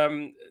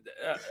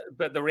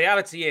the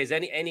reality is,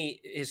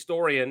 any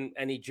historian,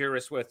 any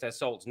jurist worth their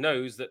salt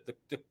knows that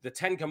the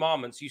Ten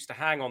Commandments used to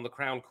hang on the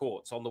crown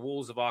courts, on the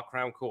walls of our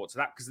crown courts.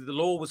 That because the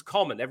law was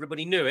common,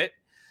 everybody knew it,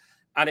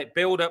 and it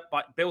built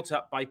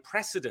up by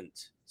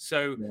precedent.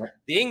 So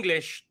the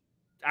English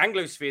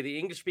Anglosphere, the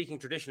English-speaking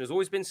tradition, has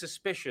always been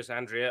suspicious,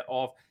 Andrea,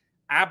 of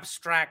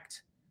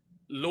abstract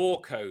law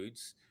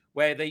codes,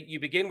 where you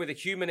begin with a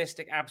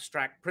humanistic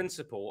abstract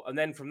principle, and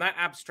then from that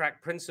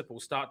abstract principle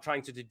start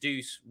trying to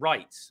deduce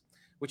rights,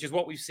 which is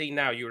what we've seen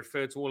now. You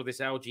refer to all of this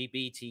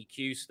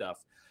LGBTQ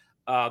stuff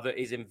that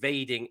is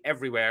invading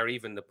everywhere,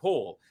 even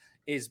Nepal,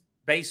 is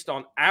based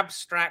on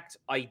abstract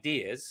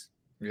ideas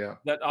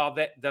that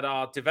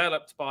are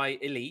developed by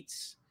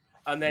elites,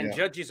 and then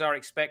judges are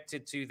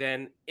expected to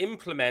then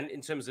implement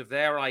in terms of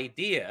their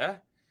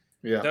idea.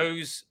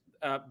 Those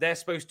they're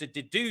supposed to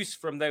deduce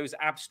from those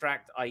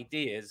abstract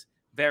ideas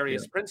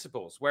various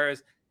principles,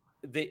 whereas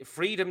the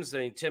freedoms,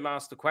 and Tim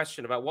asked the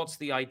question about what's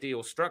the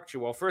ideal structure.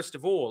 Well, first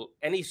of all,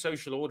 any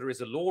social order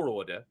is a law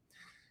order,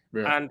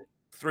 and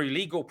through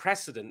legal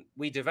precedent,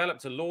 we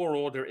developed a law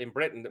order in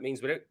Britain that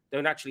means we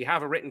don't actually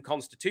have a written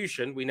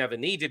constitution. We never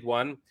needed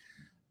one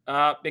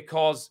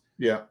because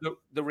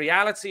the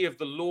reality of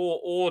the law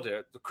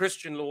order, the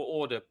Christian law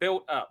order,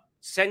 built up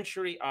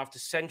century after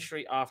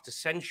century after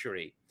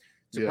century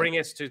to bring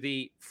us to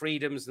the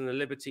freedoms and the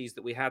liberties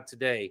that we have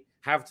today,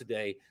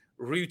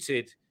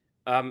 rooted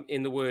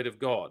in the Word of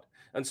God.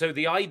 And so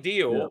the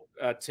ideal,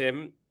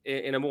 Tim,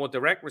 in a more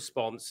direct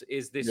response,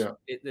 is this: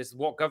 this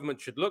what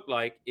government should look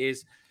like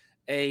is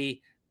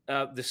the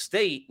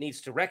state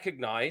needs to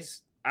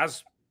recognize,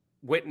 as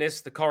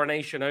witness the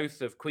coronation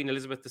oath of Queen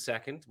Elizabeth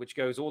II, which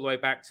goes all the way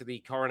back to the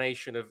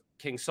coronation of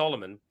King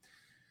Solomon,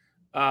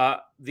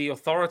 the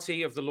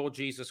authority of the Lord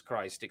Jesus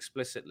Christ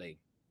explicitly,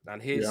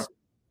 and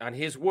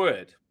his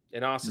word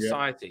in our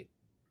society.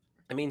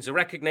 It means a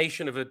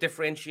recognition of a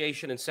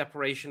differentiation and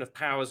separation of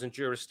powers and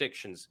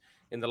jurisdictions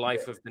in the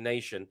life of the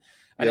nation.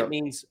 And it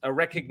means a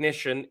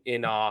recognition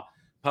in our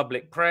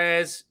public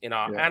prayers, in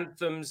our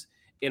anthems,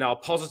 in our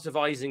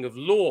positivizing of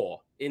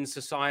law in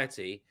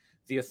society,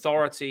 the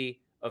authority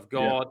of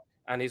God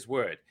and his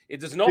word. It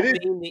does not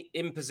mean the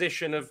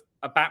imposition of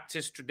a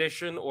Baptist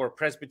tradition or a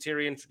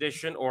Presbyterian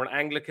tradition or an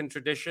Anglican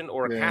tradition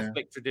or a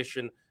Catholic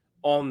tradition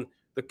on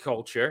the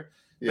culture,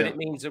 but it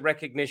means a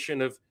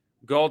recognition of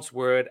God's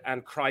word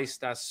and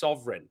Christ as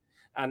sovereign.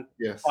 And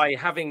by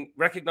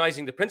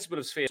recognizing the principle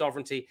of sphere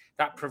sovereignty,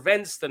 that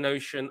prevents the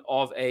notion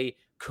of a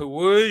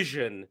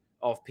coercion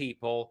of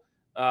people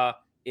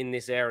in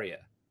this area.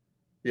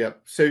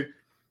 So,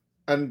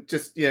 and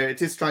just, it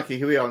is striking.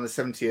 Here we are on the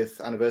 70th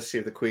anniversary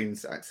of the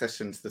Queen's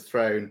accession to the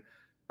throne,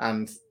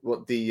 and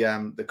what the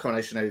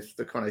coronation oath,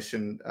 the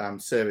coronation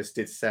service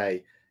did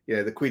say.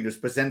 The Queen was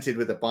presented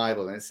with a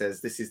Bible, and it says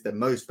this is the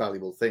most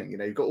valuable thing.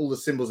 You've got all the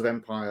symbols of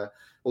empire,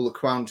 all the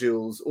crown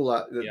jewels, all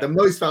that. The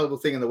most valuable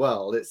thing in the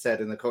world, it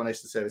said in the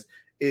coronation service,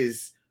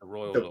 is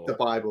the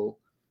Bible,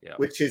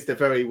 which is the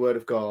very word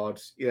of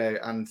God.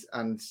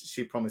 And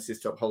she promises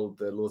to uphold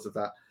the laws of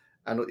that,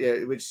 and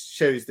which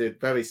shows the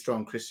very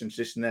strong Christian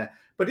tradition there.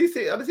 But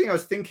the other thing I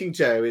was thinking,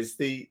 Joe, is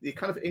the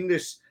kind of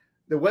English,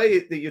 the way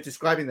that you're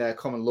describing their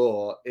common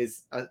law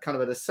is a kind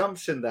of an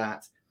assumption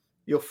that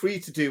you're free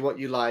to do what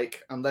you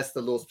like unless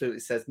the law specifically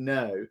says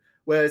no.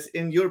 Whereas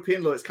in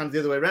European law, it's kind of the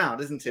other way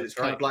around, isn't it? It's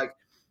kind of like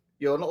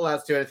you're not allowed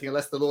to do anything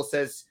unless the law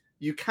says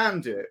you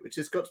can do it, which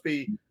has got to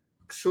be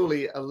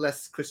surely a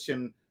less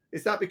Christian.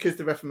 Is that because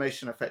the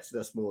Reformation affected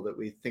us more that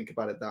we think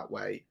about it that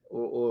way?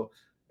 Or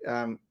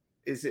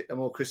is it a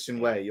more Christian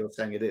way? You're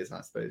saying it is,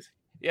 I suppose.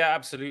 Yeah,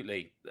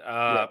 absolutely.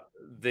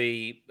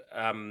 The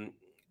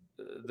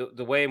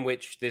way in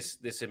which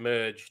this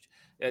emerged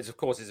is, of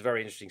course, is a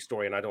very interesting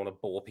story, and I don't want to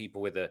bore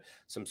people with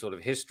some sort of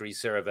history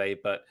survey,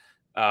 but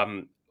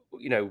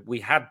we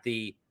had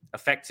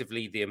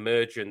effectively the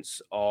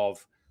emergence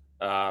of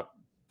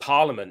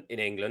Parliament in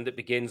England. It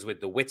begins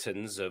with the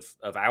Wittens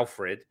of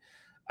Alfred,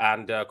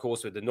 and of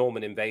course with the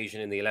Norman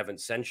invasion in the 11th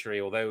century.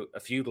 Although a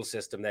feudal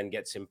system then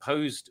gets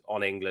imposed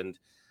on England,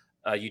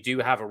 you do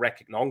have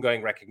an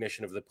ongoing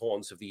recognition of the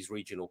importance of these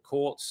regional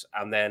courts,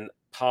 and then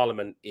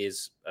Parliament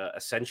is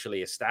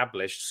essentially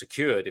established,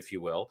 secured, if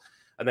you will.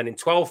 And then in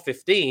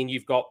 1215,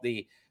 you've got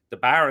the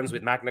barons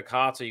with Magna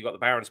Carta. You've got the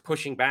barons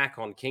pushing back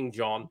on King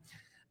John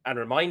and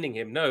reminding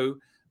him, no,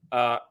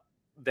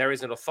 there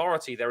is an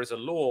authority, there is a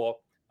law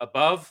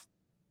above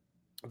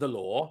the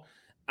law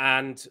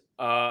and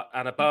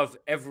above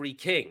every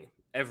king,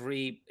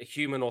 every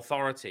human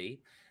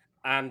authority.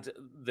 And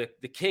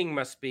the king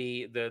must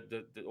be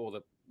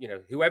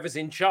whoever's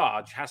in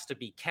charge has to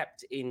be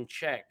kept in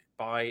check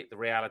by the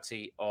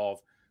reality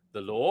of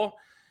the law.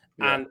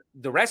 And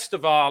the rest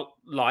of our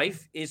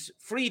life is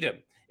freedom,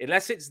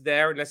 unless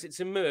it's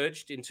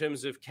emerged in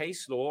terms of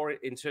case law,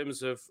 in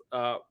terms of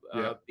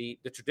the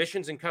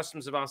traditions and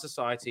customs of our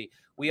society.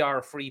 We are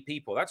a free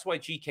people. That's why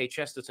G.K.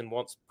 Chesterton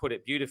once put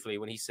it beautifully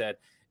when he said,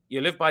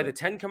 you live by the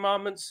 10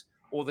 commandments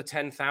or the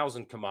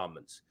 10,000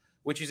 commandments.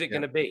 Which is it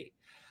going to be?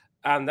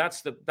 And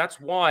that's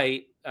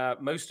why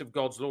most of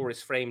God's law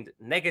is framed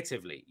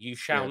negatively. You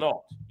shall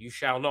not, you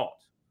shall not,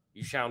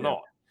 you shall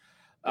not.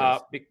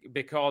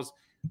 Because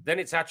then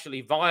it's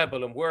actually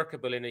viable and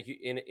workable in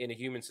a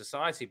human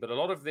society. But a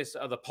lot of this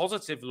other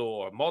positive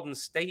law, modern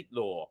state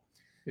law,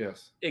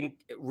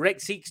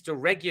 seeks to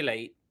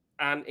regulate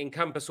and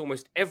encompass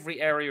almost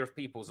every area of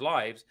people's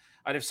lives.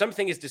 And if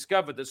something is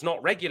discovered that's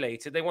not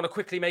regulated, they want to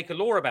quickly make a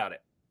law about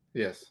it.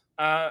 Yes.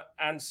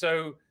 And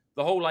so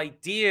the whole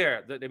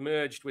idea that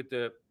emerged with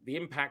the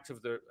impact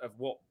of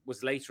what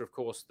was later, of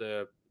course,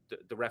 the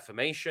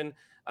Reformation,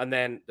 and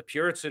then the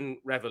Puritan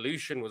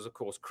Revolution was, of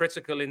course,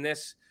 critical in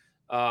this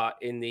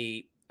in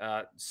the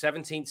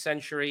 17th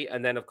century.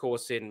 And then, of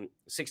course, in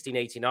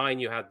 1689,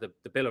 you had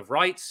the Bill of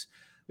Rights,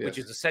 which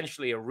is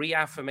essentially a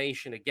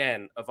reaffirmation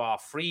again of our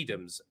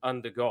freedoms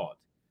under God,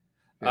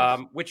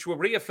 which were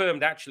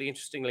reaffirmed, actually,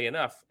 interestingly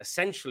enough,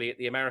 essentially at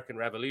the American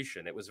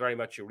Revolution. It was very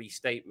much a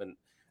restatement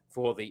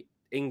for the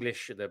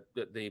English,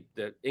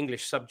 the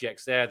English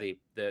subjects there,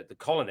 the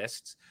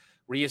colonists,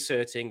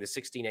 reasserting the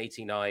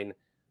 1689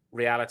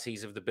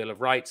 realities of the Bill of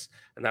Rights,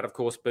 and that, of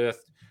course,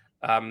 birthed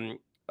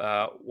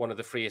one of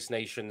the freest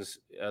nations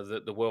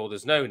that the world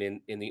has known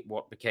in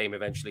what became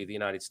eventually the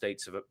United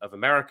States of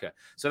America.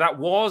 So that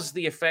was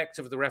the effect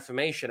of the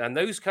Reformation, and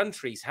those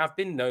countries have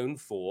been known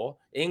for,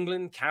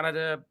 England,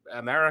 Canada,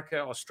 America,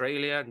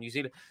 Australia, New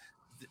Zealand,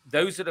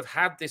 those that have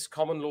had this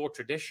common law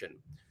tradition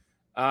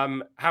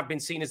have been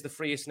seen as the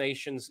freest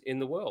nations in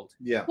the world.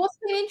 Yeah. What's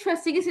been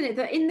interesting, isn't it,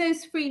 that in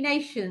those free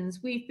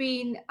nations we've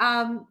been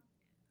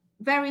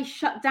very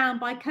shut down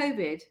by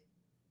COVID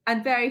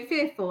and very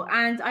fearful.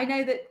 And I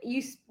know that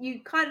you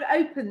kind of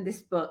opened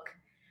this book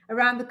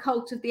around the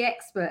cult of the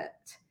expert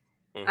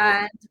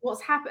and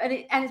what's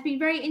happened, and it's been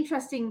very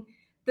interesting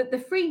that the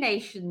free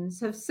nations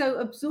have so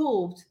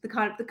absorbed the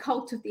kind of the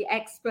cult of the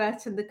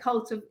expert and the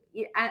cult of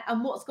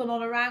and what's gone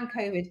on around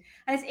COVID.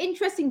 And it's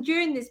interesting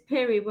during this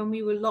period when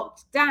we were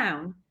locked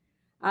down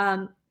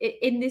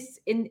in this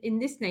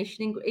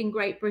nation in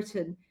Great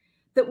Britain,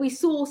 that we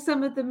saw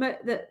some of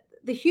the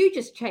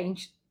hugest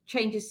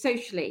changes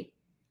socially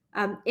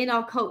in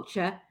our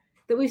culture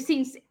that we've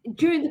seen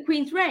during the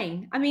Queen's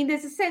reign. I mean,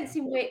 there's a sense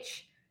in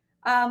which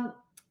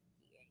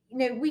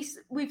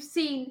we've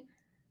seen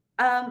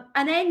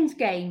an end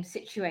game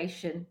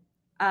situation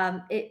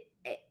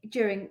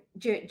during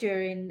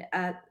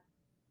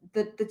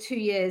the 2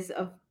 years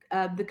of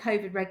the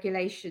COVID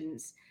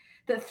regulations.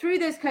 That through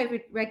those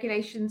COVID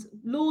regulations,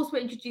 laws were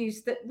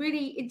introduced that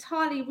really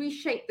entirely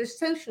reshaped the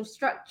social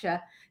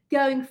structure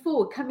going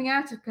forward, coming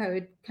out of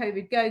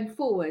COVID going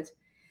forward.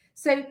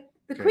 So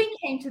the Queen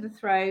came to the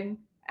throne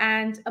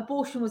and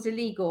abortion was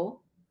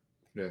illegal.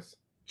 Yes.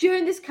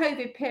 During this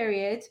COVID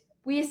period,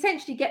 we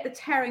essentially get the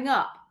tearing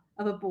up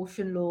of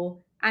abortion law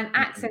and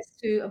access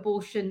to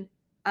abortion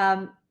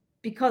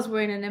because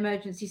we're in an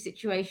emergency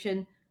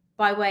situation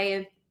by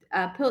way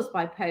of pills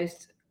by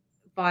post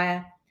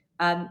via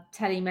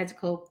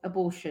telemedical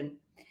abortion,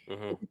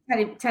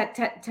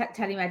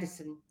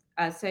 telemedicine.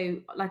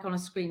 So like on a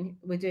screen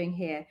we're doing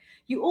here.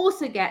 You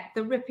also get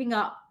the ripping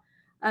up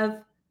of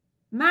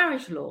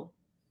marriage law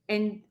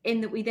in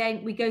that we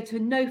go to a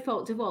no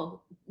fault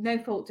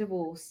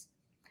divorce,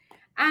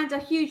 and a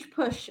huge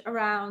push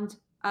around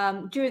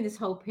during this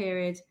whole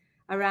period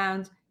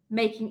around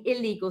making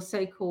illegal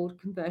so-called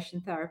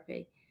conversion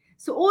therapy.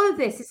 So all of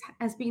this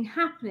has been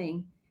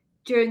happening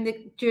during this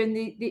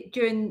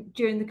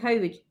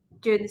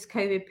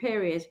COVID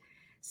period.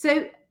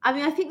 So I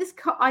mean, I think this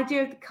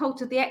idea of the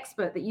cult of the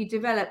expert that you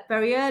developed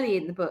very early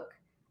in the book.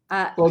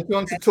 Well, do you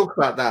want to talk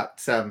about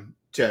that,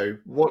 Joe?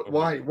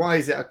 Why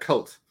is it a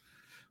cult?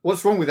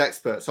 What's wrong with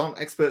experts?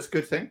 Aren't experts a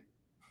good thing?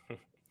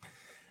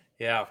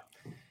 Yeah.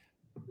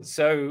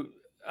 So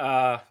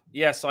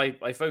yes,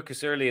 I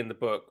focus early in the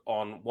book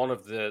on one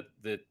of the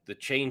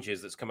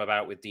changes that's come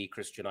about with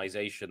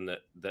de-Christianization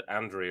that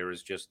Andrea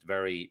has just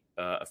very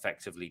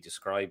effectively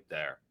described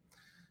there.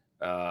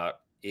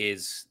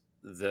 Is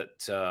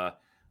that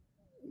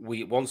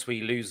once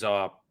we lose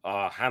our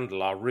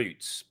handle, our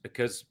roots,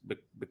 because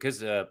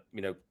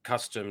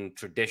custom,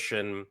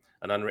 tradition,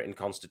 and unwritten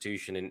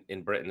constitution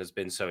in Britain has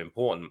been so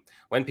important.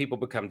 When people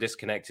become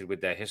disconnected with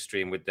their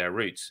history and with their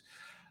roots,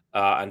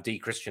 and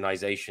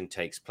de-Christianization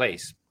takes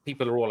place,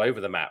 people are all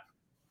over the map.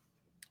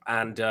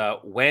 And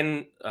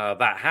when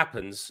that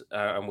happens,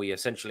 and we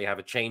essentially have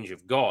a change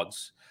of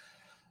gods,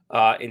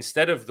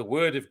 instead of the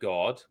word of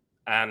God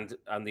and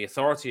the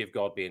authority of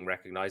God being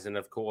recognized, and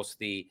of course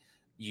the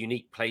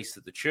unique place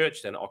that the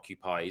church then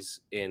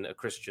occupies in a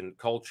Christian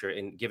culture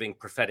in giving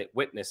prophetic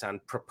witness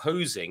and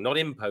proposing, not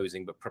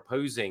imposing, but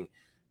proposing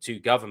to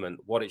government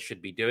what it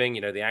should be doing.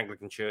 The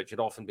Anglican Church had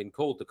often been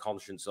called the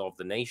conscience of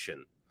the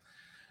nation.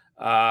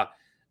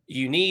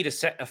 You need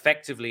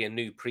effectively a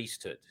new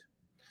priesthood.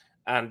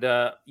 And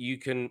you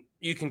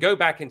can go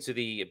back into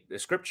the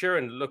scripture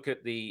and look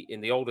at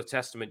in the Older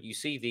Testament, you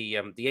see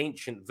the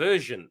ancient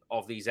version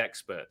of these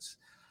experts.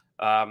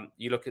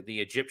 You look at the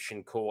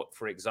Egyptian court,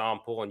 for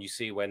example, and you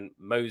see when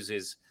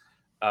Moses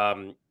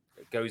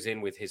goes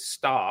in with his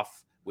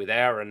staff with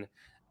Aaron,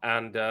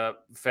 And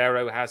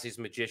Pharaoh has his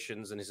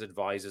magicians and his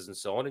advisors and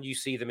so on. And you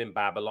see them in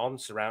Babylon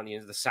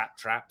surrounding the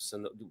satraps.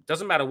 And it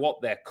doesn't matter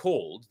what they're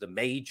called, the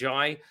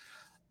magi.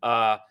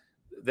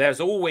 There's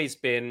always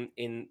been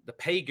in the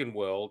pagan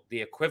world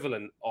the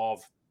equivalent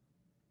of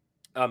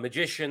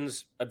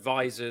magicians,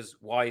 advisors,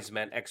 wise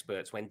men,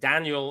 experts. When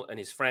Daniel and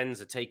his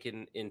friends are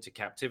taken into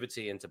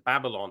captivity into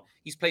Babylon,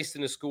 he's placed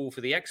in a school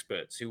for the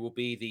experts, who will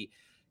be the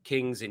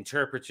king's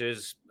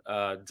interpreters,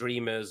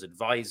 dreamers,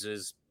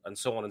 advisors, and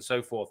so on and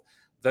so forth.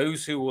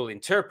 Those who will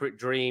interpret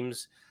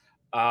dreams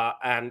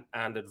and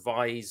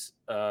advise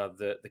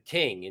the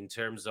king in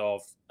terms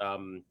of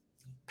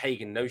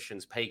pagan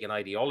notions, pagan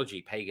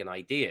ideology, pagan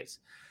ideas.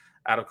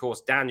 And of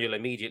course, Daniel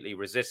immediately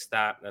resists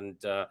that and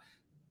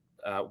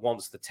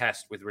wants the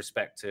test with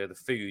respect to the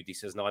food. He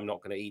says, no, I'm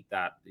not going to eat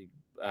that.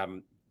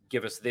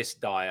 Give us this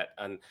diet.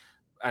 And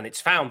it's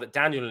found that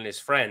Daniel and his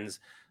friends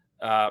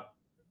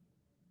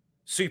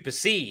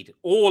supersede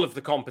all of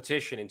the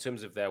competition in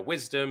terms of their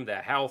wisdom,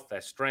 their health,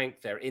 their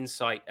strength, their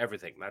insight,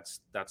 everything.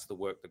 That's the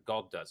work that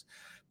God does.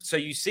 So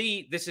you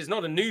see, this is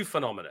not a new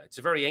phenomena. It's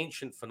a very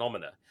ancient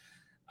phenomena.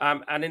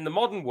 And in the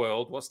modern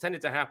world, what's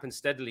tended to happen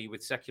steadily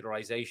with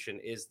secularization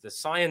is the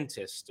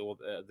scientist or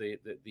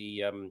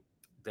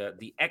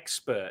the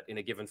expert in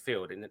a given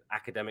field, in an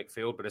academic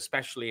field, but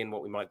especially in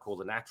what we might call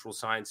the natural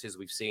sciences.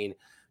 We've seen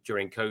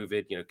during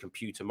COVID,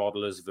 computer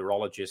modelers,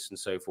 virologists, and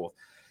so forth.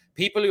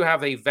 People who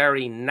have a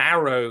very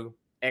narrow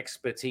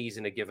expertise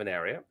in a given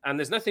area, and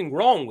there's nothing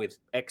wrong with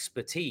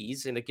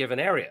expertise in a given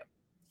area.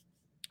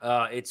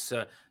 It's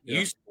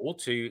useful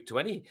to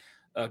any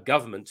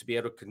government to be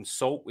able to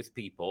consult with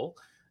people,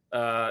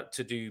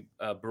 to do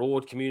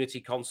broad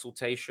community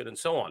consultation and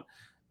so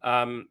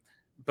on.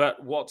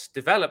 But what's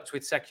developed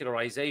with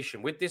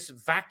secularization, with this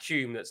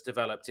vacuum that's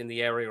developed in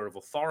the area of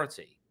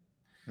authority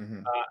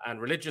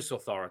and religious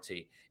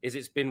authority, is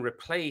it's been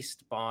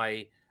replaced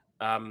by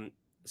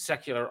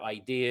secular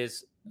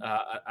ideas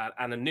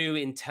and a new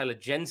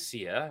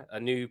intelligentsia, a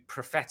new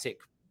prophetic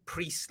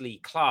priestly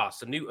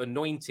class, a new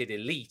anointed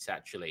elite,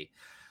 actually.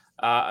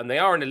 And they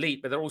are an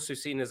elite, but they're also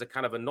seen as a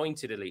kind of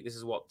anointed elite. This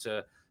is what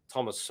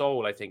Thomas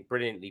Sowell, I think,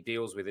 brilliantly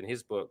deals with in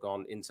his book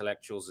on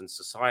intellectuals and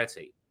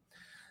society.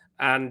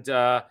 And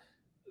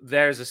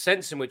there's a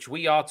sense in which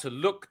we are to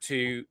look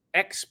to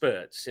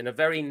experts in a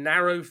very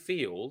narrow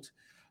field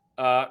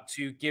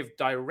to give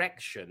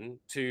direction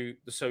to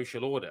the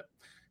social order.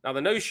 Now,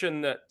 the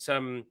notion that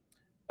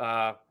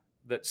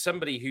that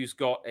somebody who's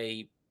got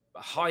a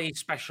high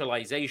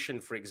specialization,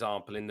 for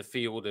example, in the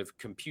field of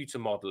computer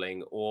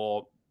modeling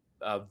or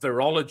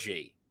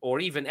virology or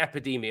even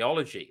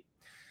epidemiology,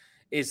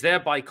 is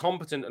thereby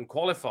competent and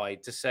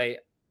qualified to say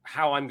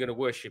how I'm going to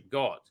worship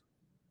God,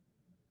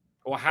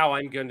 or how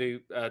I'm going to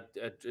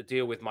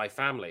deal with my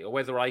family, or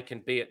whether I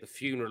can be at the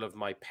funeral of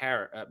my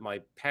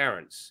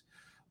parents,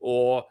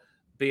 or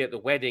be at the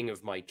wedding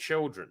of my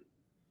children,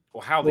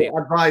 or how they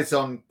advise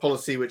on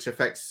policy which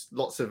affects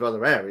lots of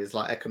other areas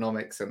like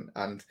economics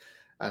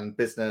and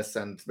business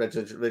and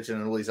religion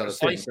and all these other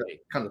things. That's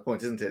kind of the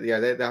point, isn't it? Yeah,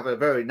 they have a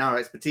very narrow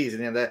expertise,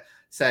 and they're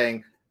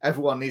saying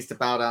everyone needs to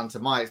bow down to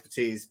my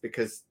expertise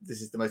because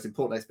this is the most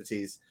important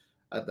expertise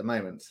at the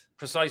moment.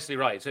 Precisely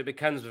right. So it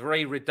becomes a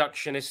very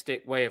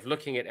reductionistic way of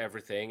looking at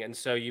everything. And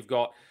so you've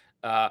got,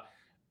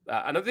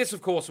 and this,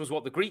 of course, was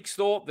what the Greeks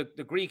thought.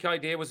 The Greek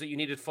idea was that you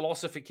needed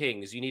philosopher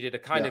kings. You needed a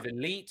kind of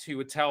elite who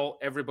would tell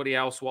everybody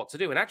else what to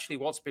do. And actually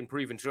what's been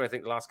proven true, I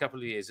think, the last couple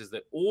of years is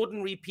that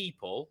ordinary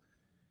people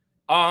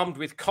armed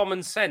with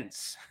common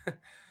sense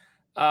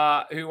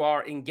who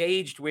are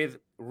engaged with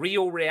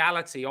real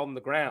reality on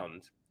the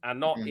ground and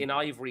not in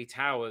ivory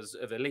towers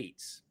of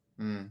elites,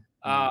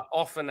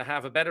 often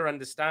have a better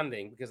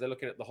understanding, because they're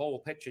looking at the whole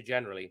picture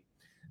generally,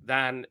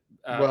 than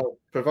well,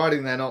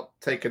 providing they're not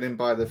taken in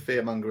by the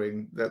fear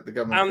mongering that the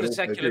government and the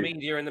secular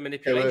media and the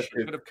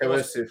manipulation, but of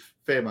course, coercive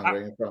fear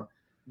mongering.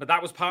 But that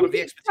was part of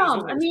the expertise.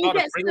 It was part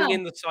of bringing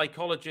in the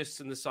psychologists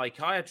and the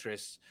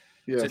psychiatrists.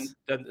 Yes.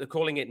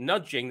 Calling it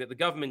nudging, that the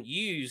government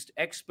used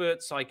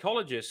expert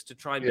psychologists to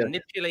try and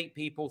manipulate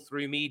people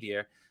through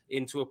media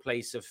into a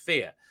place of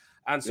fear.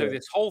 And so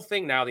this whole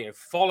thing now,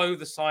 follow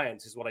the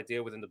science is what I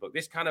deal with in the book.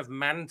 This kind of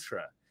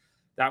mantra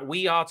that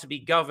we are to be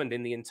governed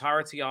in the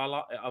entirety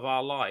of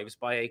our lives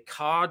by a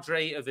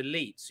cadre of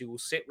elites who will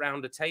sit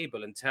round a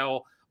table and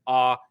tell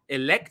our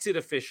elected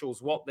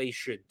officials what they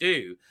should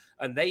do.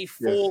 And they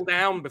fall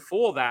down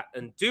before that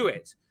and do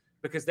it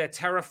because they're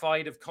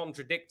terrified of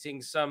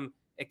contradicting some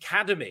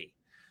academy,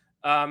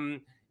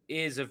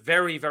 is a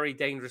very, very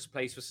dangerous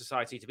place for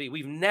society to be.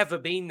 We've never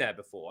been there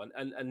before,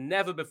 and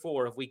never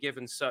before have we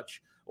given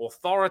such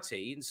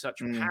authority and such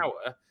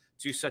power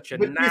to such a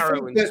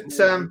narrow and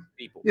small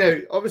people.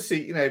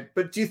 Obviously,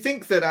 but do you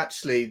think that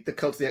actually the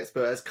cult of the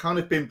expert has kind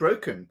of been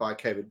broken by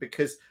COVID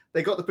because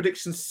they got the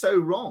predictions so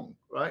wrong,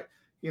 right?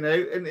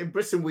 In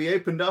Britain, we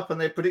opened up and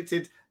they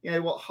predicted,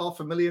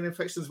 500,000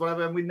 infections,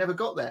 whatever, and we never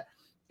got there.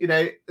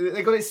 They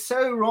got it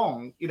so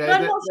wrong. But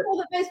I'm not sure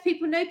that those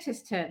people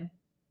noticed him.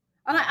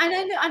 And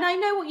I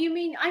know what you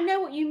mean. I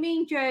know what you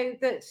mean, Joe,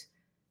 that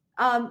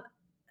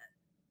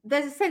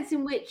there's a sense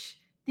in which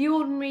the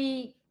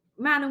ordinary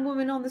man and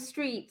woman on the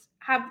street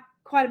have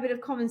quite a bit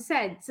of common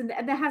sense, and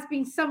there has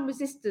been some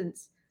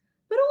resistance,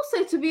 but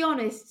also, to be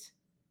honest,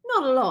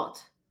 not a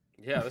lot.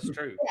 Yeah, that's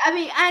true. I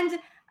mean, and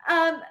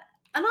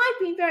I've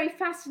been very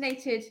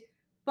fascinated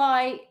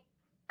by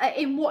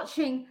in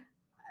watching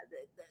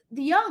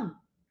the young,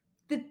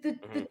 the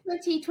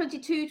 20,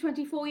 22,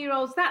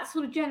 24-year-olds, that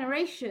sort of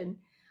generation,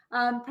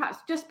 perhaps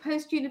just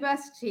post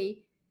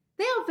university.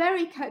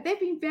 They've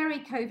been very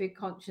COVID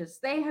conscious.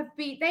 They have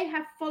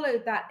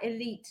followed that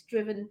elite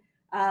driven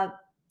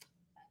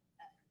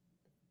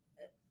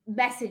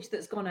message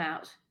that's gone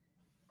out.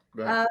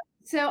 Right.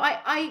 So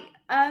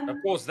of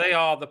course, they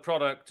are the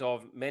product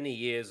of many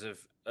years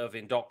of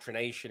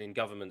indoctrination in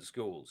government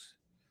schools.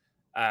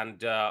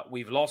 And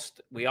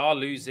we are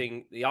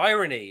losing. The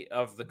irony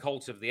of the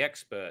cult of the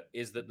expert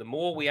is that the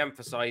more we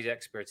emphasize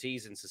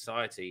expertise in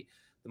society,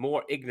 the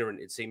more ignorant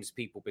it seems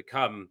people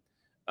become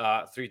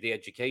through the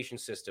education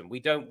system. We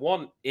don't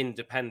want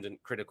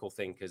independent critical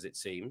thinkers, it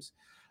seems.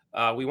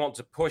 We want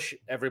to push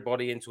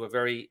everybody into a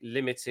very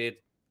limited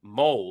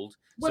mold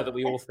so that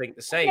we all think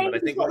the same. And I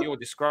think what you're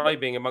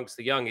describing amongst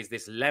the young is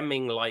this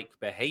lemming-like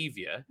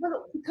behavior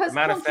that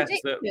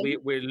manifests that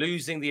we're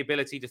losing the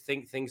ability to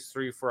think things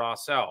through for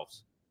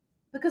ourselves.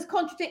 Because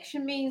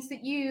contradiction means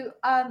that you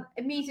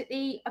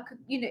immediately,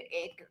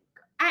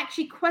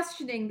 actually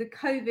questioning the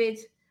COVID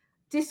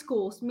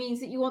discourse means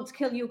that you want to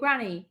kill your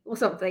granny or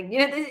something.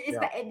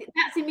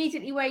 That's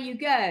immediately where you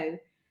go.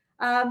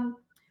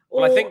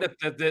 Well, I think that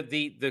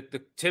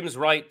the Tim's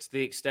right to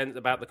the extent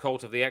about the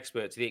cult of the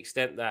expert, to the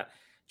extent that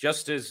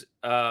just as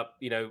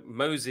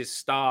Moses'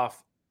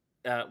 staff,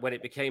 when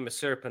it became a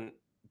serpent,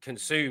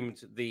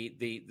 consumed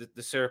the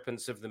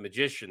serpents of the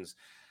magicians,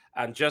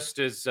 and just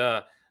as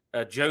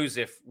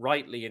Joseph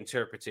rightly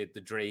interpreted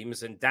the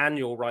dreams, and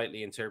Daniel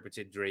rightly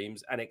interpreted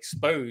dreams, and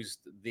exposed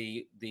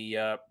the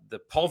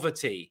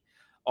poverty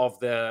of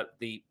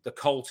the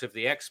cult of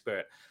the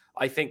expert.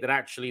 I think that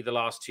actually the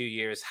last 2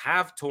 years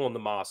have torn the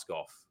mask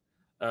off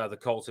the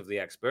cult of the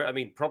expert. I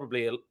mean,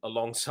 probably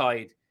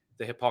alongside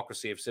the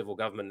hypocrisy of civil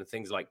government and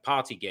things like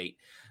Partygate.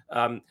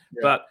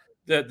 But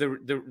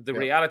the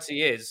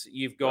reality is,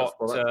 you've got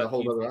a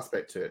whole other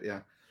aspect to it.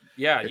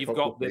 Yeah, you've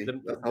got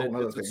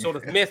the sort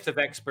of myth of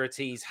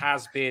expertise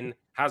has been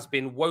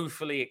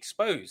woefully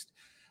exposed,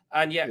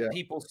 and yet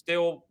people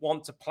still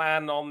want to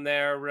plan on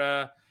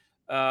their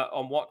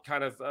on what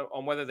kind of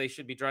on whether they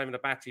should be driving a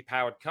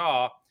battery-powered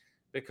car,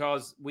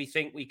 because we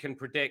think we can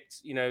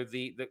predict,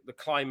 the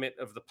climate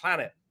of the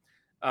planet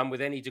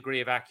with any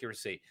degree of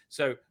accuracy.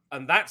 So,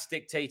 and that's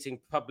dictating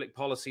public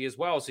policy as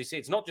well. So you see,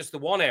 it's not just the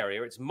one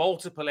area; it's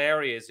multiple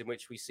areas in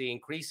which we see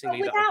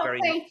increasingly but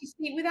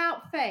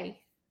without faith.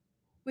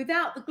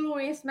 Without the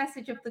glorious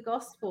message of the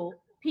gospel,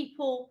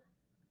 people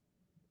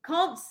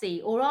can't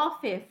see or are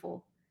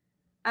fearful.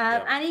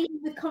 And even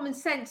with common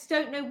sense,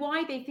 don't know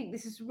why they think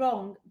this is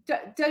wrong.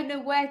 Don't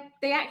know where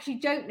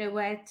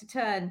to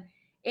turn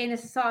in a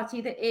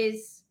society that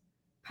is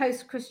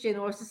post-Christian,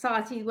 or a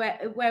society where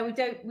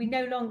we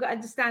no longer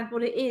understand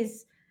what it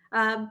is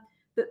that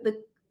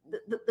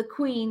the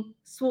Queen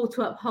swore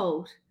to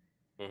uphold.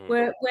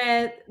 Where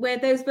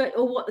those,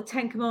 or what the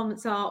 10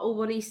 Commandments are, or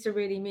what Easter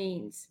really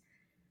means.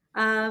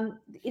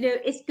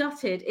 It's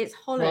gutted, it's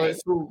hollow.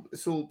 Well,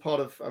 it's all part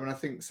of. I mean, I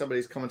think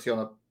somebody's commenting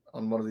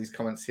on one of these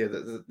comments here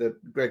that the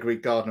Gregory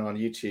Gardner on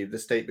YouTube, the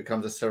state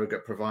becomes a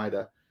surrogate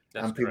provider.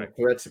 That's and people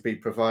correct. are to be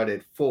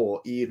provided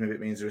for, even if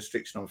it means a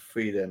restriction on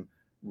freedom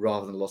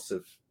rather than loss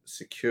of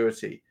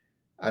security.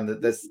 And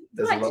that there's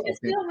a lot to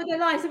get on with their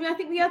lives. I mean, I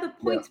think the other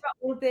point about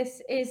all of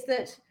this is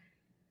that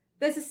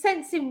there's a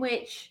sense in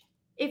which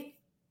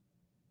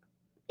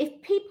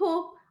if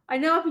people, I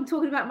know I've been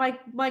talking about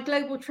my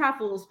global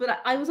travels,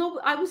 but I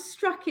was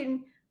struck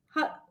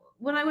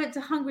when I went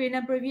to Hungary a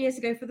number of years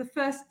ago for the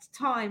first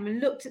time and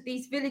looked at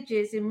these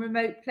villages in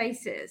remote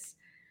places.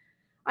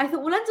 I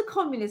thought, well, under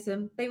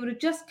communism, they would have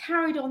just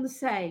carried on the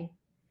same.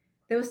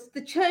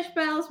 The church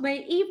bells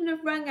may even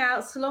have rung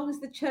out so long as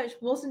the church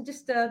wasn't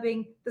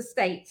disturbing the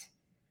state,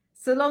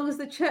 so long as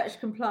the church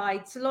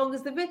complied, so long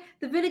as the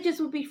villagers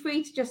would be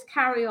free to just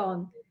carry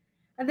on.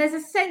 And there's a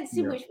sense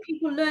in which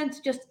people learn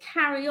to just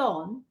carry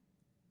on,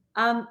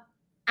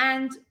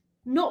 and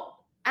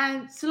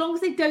so long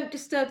as they don't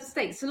disturb the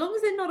state, so long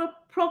as they're not a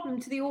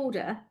problem to the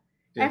order,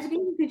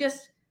 everything can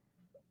just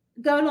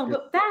go along.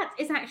 But that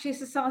is actually a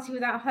society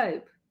without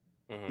hope.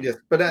 Yes,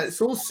 but it's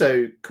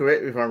also,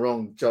 correct me if I'm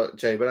wrong,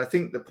 Jay, but I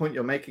think the point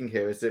you're making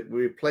here is that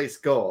we replace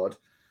God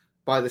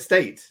by the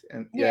state,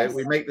 and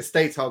we make the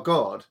state our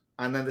God,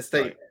 and then the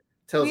state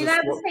tells us. We allow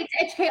the state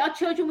to educate our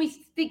children. We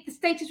think the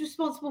state is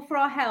responsible for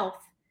our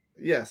health.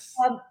 Yes.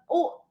 And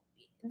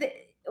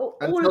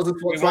tells us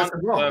what's right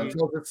and wrong, and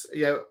tells us,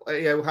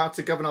 how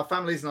to govern our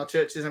families and our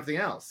churches and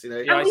everything else. I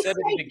said at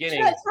the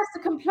beginning, the church has to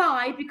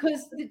comply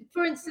because,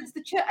 for instance,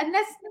 the church,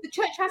 unless the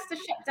church has to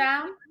shut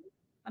down.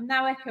 I'm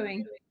now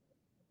echoing.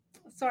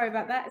 Sorry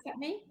about that. Is that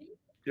me?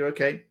 You're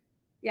okay.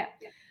 Yeah.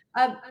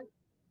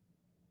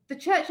 The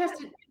church has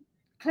to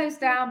close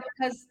down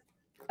because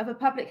of a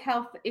public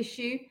health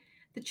issue.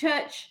 The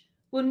church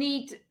will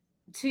need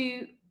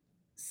to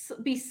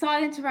be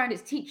silent around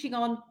its teaching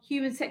on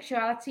human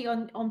sexuality,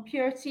 on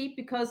purity,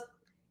 because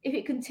if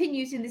it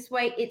continues in this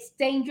way, it's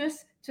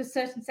dangerous to a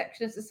certain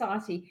section of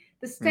society.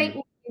 The state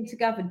will begin to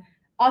govern.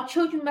 Our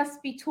children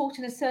must be taught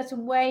in a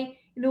certain way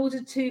in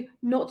order to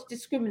not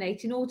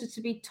discriminate, in order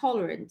to be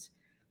tolerant.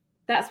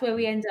 That's where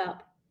we end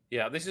up.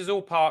 Yeah, this is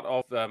all part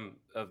of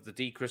the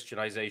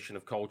de-Christianization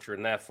of culture,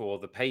 and therefore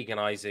the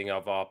paganizing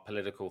of our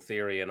political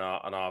theory and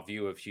our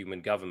view of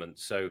human government.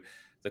 So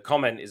the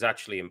comment is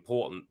actually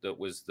important that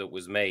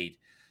was made.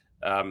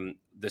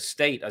 The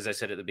state, as I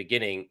said at the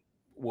beginning,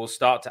 will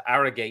start to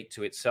arrogate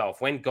to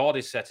itself. When God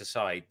is set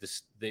aside,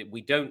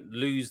 we don't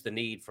lose the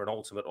need for an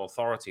ultimate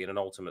authority and an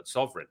ultimate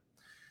sovereign.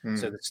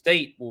 So the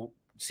state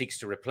seeks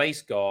to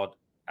replace God,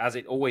 as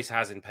it always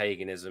has in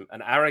paganism,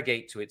 and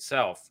arrogate to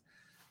itself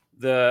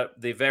the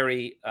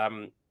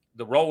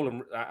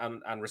role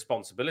and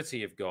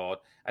responsibility of God,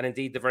 and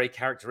indeed the very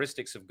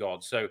characteristics of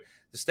God. So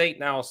the state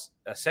now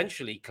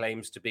essentially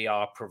claims to be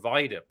our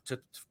provider, to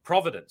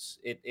providence.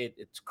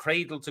 Its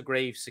cradle to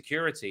grave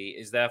security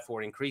is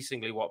therefore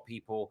increasingly what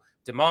people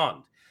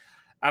demand.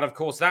 And of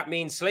course, that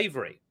means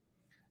slavery.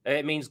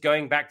 It means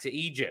going back to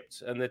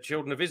Egypt and the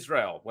children of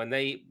Israel when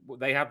they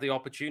had the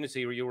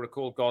opportunity. You'll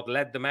recall God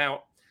led them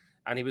out,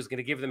 and He was going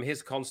to give them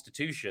His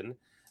constitution,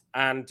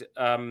 and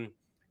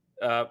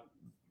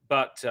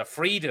but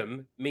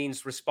freedom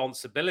means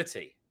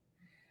responsibility.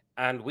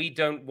 And we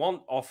don't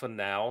want often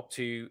now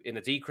in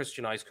a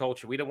de-Christianized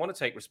culture, we don't want to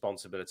take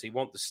responsibility. We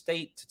want the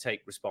state to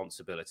take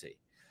responsibility.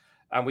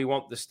 And we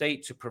want the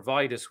state to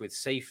provide us with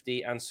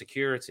safety and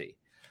security.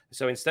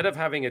 So instead of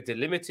having a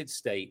delimited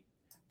state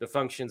that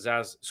functions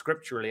as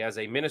scripturally as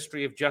a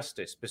ministry of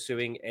justice,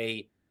 pursuing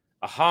a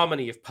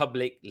harmony of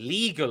public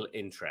legal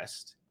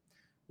interest,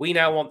 we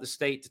now want the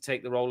state to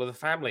take the role of the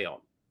family on,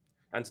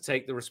 and to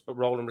take the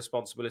role and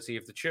responsibility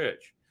of the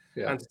church,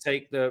 and to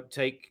take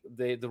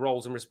the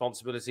roles and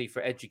responsibility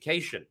for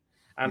education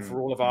and for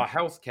all of our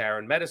healthcare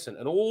and medicine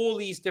and all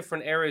these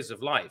different areas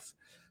of life.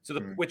 So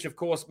which of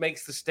course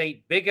makes the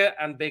state bigger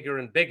and bigger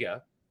and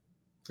bigger.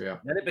 Yeah.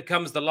 Then it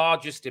becomes the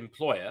largest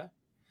employer.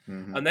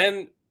 And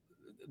then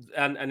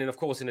of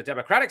course, in a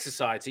democratic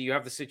society, you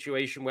have the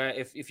situation where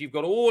if you've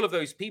got all of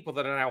those people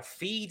that are now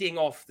feeding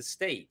off the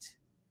state,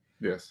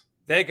 yes,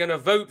 they're going to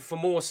vote for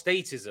more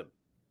statism.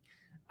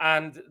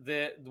 And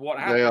what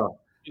happens? They are.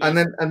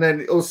 And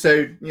then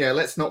also,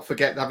 let's not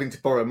forget having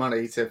to borrow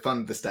money to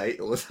fund the state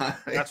all the time.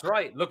 That's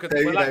right. Look at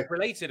that's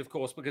related, of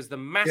course, because the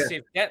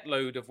massive debt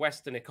load of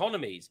Western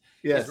economies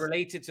is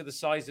related to the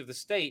size of the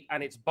state,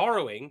 and it's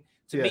borrowing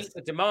to meet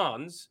the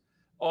demands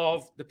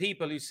of the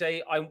people who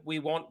say we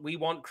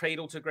want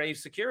cradle to grave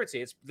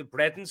security. It's the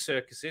bread and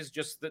circuses.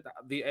 Just that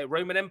the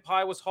Roman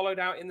Empire was hollowed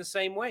out in the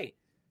same way.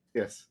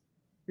 Yes.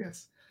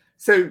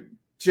 So,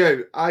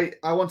 Joe, I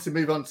want to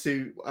move on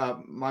to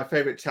my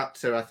favorite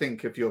chapter, I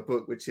think, of your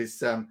book, which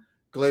is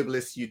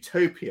globalist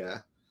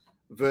utopia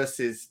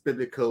versus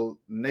biblical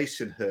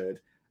nationhood.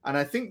 And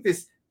I think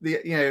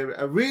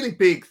a really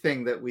big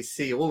thing that we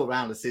see all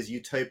around us is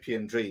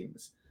utopian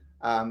dreams.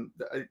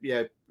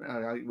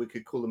 We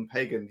could call them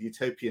pagan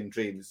utopian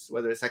dreams,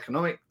 whether it's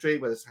economic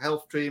dream, whether it's a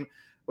health dream,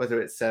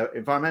 whether it's an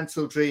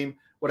environmental dream,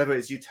 whatever,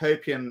 it's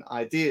utopian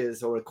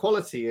ideas or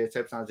equality,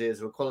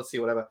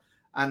 whatever.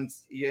 And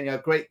a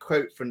great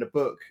quote from the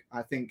book,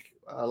 I think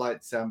I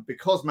liked,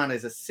 because man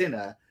is a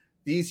sinner,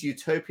 these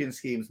utopian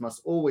schemes must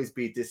always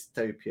be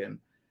dystopian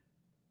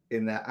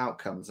in their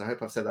outcomes. I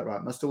hope I've said that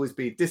right. Must always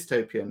be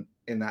dystopian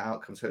in their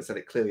outcomes. So I said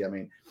it clearly, I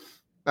mean.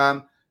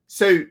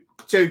 So,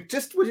 Joe,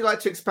 just would you like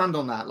to expand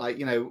on that? Like,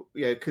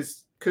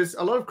 because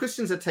a lot of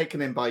Christians are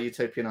taken in by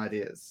utopian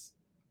ideas.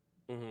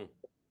 Mm-hmm.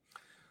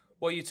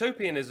 Well,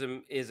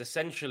 utopianism is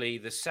essentially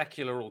the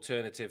secular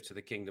alternative to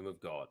the kingdom of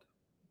God.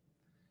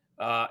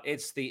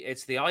 It's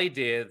the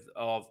idea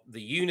of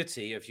the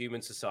unity of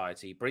human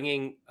society,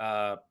 bringing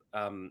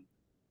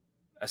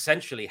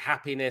essentially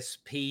happiness,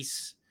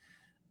 peace,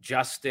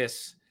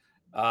 justice,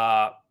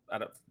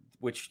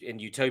 which in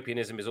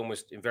utopianism is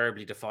almost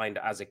invariably defined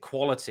as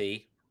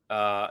equality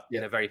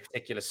in a very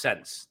particular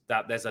sense,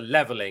 that there's a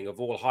leveling of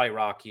all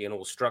hierarchy and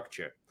all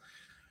structure,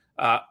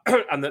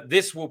 and that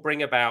this will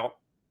bring about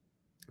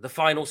the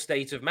final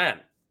state of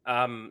man.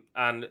 And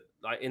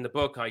in the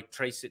book, I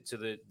trace it to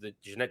the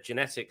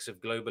genetics of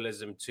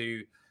globalism,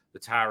 to the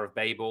Tower of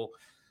Babel,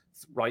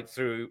 right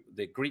through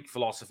the Greek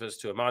philosophers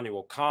to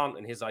Immanuel Kant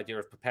and his idea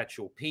of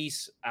perpetual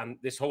peace, and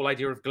this whole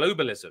idea of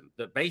globalism,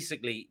 that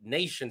basically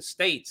nation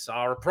states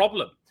are a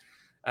problem,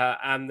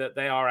 and that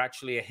they are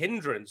actually a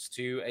hindrance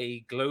to a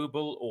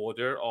global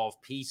order of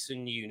peace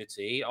and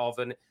unity of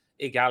an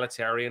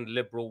egalitarian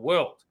liberal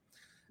world.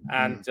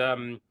 And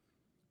I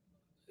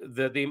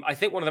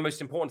think one of the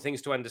most important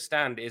things to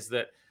understand is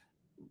that,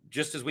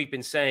 just as we've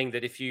been saying,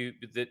 that if you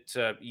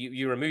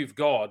remove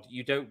God,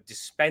 you don't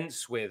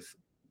dispense with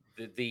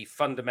the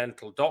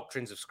fundamental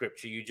doctrines of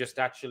Scripture, you just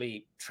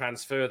actually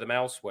transfer them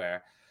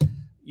elsewhere.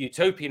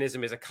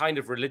 Utopianism is a kind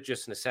of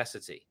religious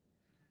necessity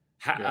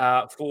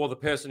for the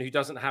person who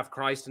doesn't have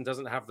Christ and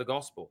doesn't have the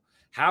gospel.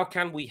 how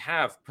can we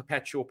have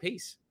perpetual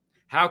peace?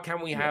 How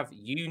can we have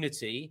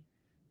unity,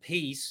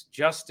 peace,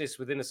 justice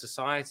within a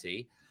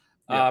society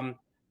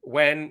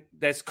when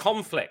there's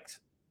conflict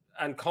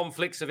and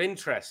conflicts of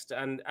interest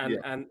and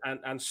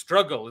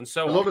struggle and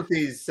so on? A lot of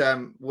these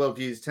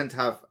worldviews tend to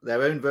have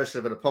their own version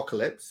of an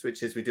apocalypse,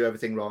 which is we do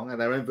everything wrong,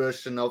 and their own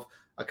version of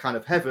a kind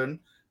of heaven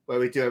where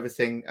we do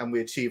everything and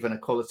we achieve an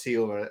equality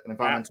or an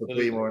environmental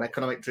dream or an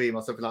economic dream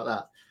or something like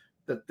that.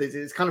 That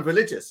it's kind of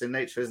religious in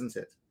nature, isn't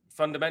it?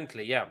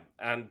 Fundamentally, yeah.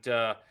 And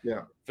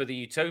for the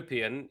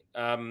utopian,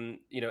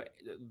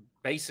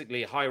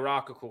 basically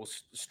hierarchical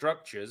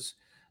structures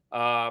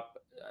are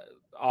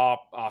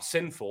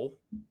sinful.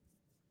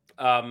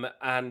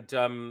 And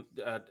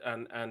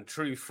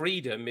true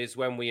freedom is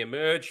when we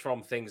emerge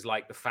from things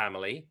like the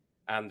family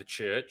and the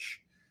church.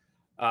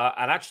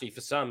 And actually,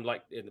 for some,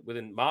 like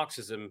within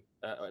Marxism,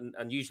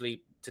 and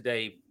usually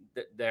today,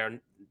 their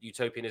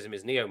utopianism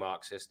is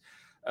neo-Marxist.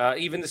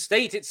 Even the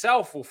state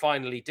itself will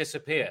finally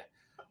disappear,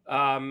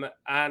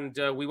 and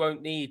we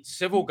won't need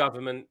civil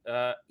government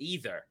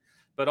either.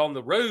 But on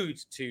the road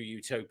to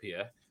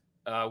utopia,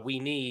 we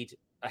need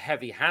a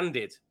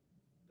heavy-handed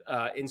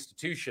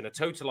institution, a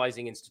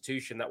totalizing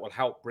institution that will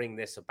help bring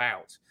this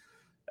about.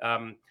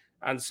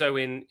 And so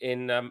in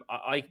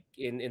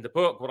the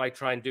book, what I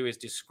try and do is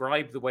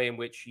describe the way in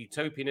which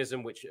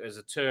utopianism, which is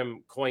a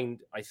term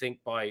coined, I think,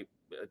 by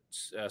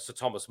Sir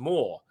Thomas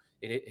More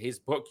in his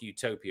book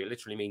Utopia,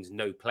 literally means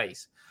no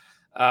place,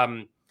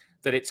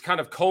 that it's kind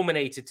of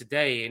culminated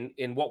today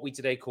in what we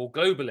today call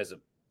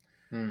globalism.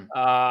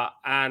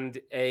 And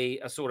a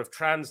sort of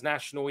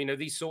transnational,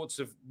 these sorts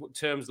of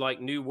terms like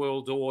New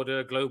World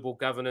Order, global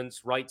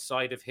governance, right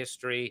side of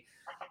history,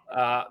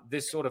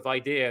 this sort of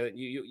idea that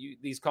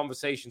these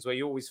conversations where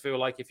you always feel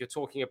like if you're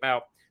talking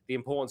about the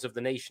importance of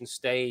the nation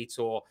state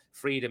or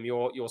freedom,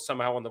 you're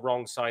somehow on the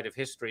wrong side of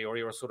history, or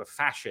you're a sort of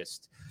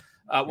fascist.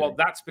 Well,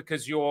 that's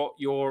because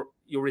you're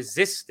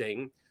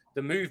resisting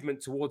the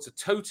movement towards a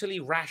totally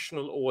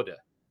rational order,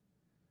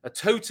 a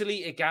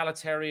totally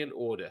egalitarian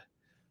order,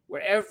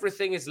 where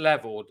everything is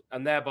leveled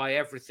and thereby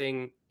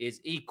everything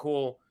is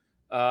equal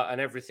and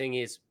everything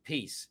is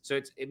peace. So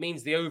it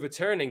means the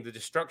overturning, the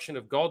destruction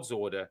of God's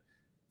order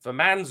for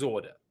man's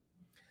order.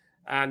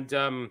 And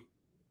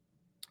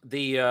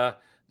the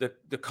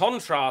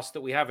contrast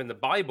that we have in the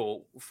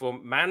Bible for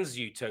man's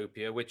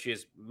utopia, which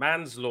is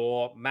man's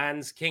law,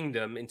 man's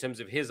kingdom, in terms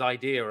of his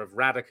idea of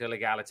radical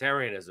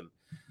egalitarianism,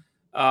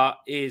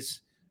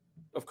 is,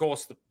 of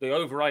course, the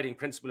overriding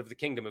principle of the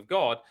kingdom of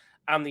God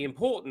and the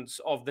importance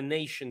of the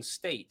nation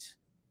state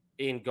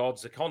in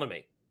God's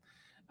economy.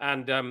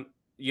 And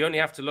you only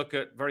have to look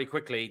at, very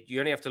quickly, you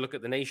only have to look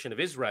at the nation of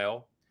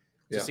Israel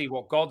to see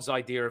what God's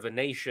idea of a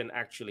nation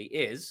actually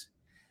is.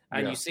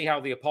 And you see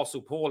how the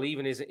Apostle Paul,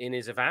 even in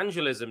his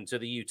evangelism to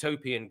the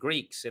utopian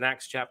Greeks in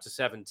Acts chapter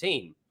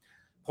 17,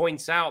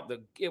 points out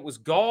that it was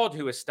God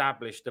who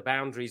established the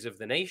boundaries of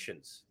the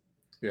nations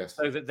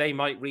so that they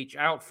might reach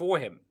out for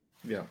him.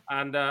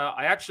 And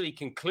I actually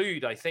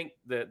conclude, I think,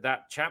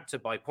 that chapter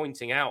by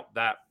pointing out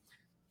that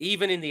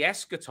even in the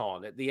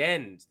eschaton, at the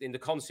end, in the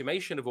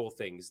consummation of all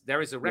things,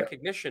 there is a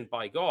recognition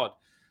by God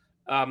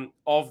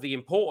of the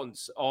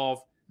importance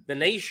of the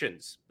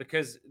nations,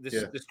 because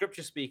the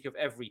scriptures speak of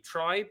every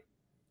tribe,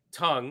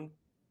 tongue,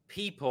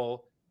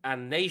 people,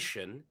 and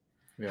nation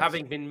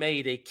having been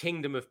made a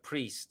kingdom of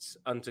priests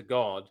unto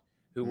God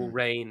who will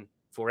reign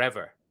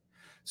forever.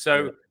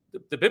 So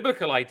the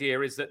biblical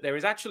idea is that there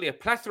is actually a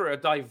plethora, a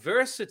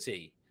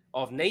diversity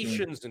of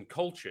nations and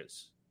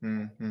cultures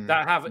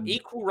that have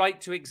equal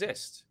right to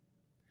exist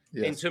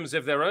in terms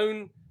of their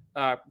own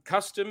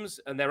customs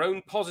and their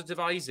own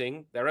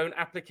positivizing, their own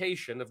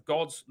application of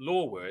God's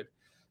law word.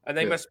 And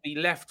they must be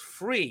left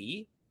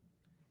free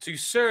to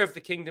serve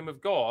the kingdom of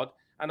God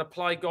and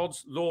apply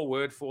God's law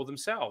word for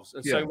themselves.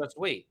 And so must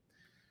we.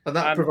 And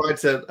that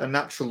provides a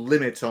natural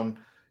limit on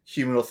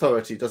human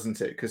authority, doesn't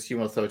it? Because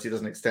human authority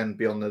doesn't extend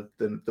beyond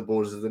the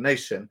borders of the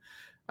nation.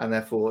 And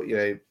therefore,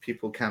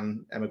 people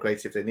can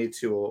emigrate if they need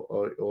to,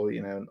 or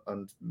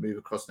and move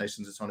across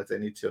nations and so on if they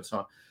need to, and so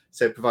on.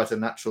 So it provides a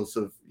natural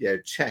sort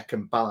of check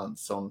and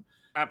balance on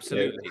how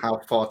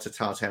far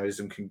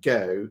totalitarianism can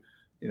go.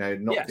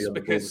 Not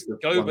because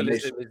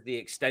globalism is the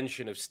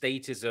extension of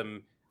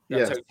statism,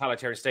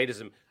 totalitarian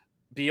statism,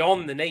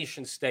 beyond the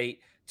nation state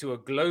to a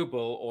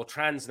global or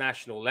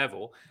transnational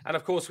level. And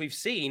of course, we've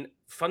seen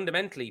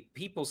fundamentally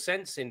people's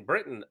sense in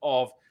Britain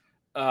of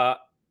a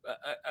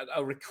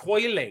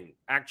recoiling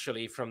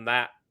actually from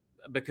that,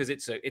 because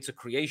it's a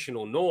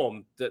creational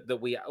norm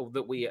that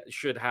we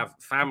should have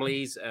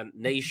families and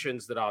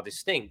nations that are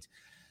distinct.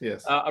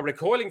 A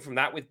recoiling from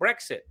that with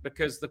Brexit,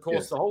 because of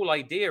course the whole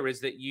idea is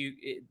that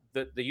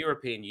the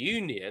European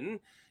Union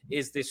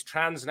is this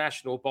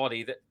transnational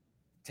body that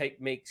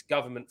makes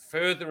government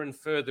further and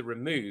further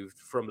removed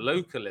from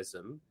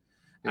localism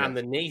and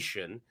the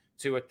nation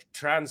to a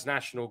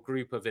transnational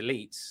group of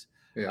elites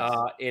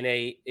in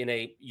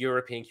a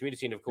European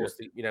community. And of course,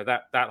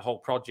 that whole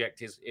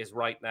project is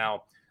right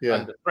now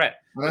under threat.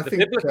 The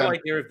biblical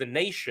idea of the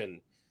nation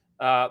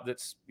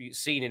that's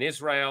seen in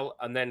Israel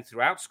and then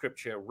throughout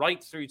Scripture,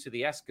 right through to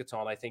the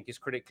eschaton, I think is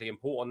critically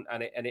important,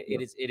 and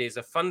it is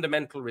a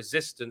fundamental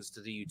resistance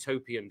to the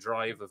utopian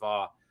drive of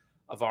our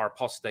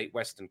apostate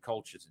Western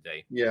culture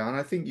today. Yeah, and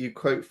I think you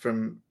quote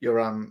from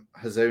Yoram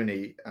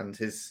Hazony and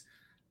his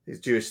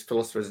Jewish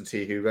philosopher, isn't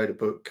he, who wrote a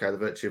book, The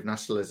Virtue of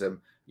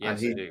Nationalism.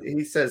 Yes, and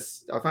he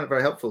says, I find it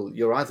very helpful,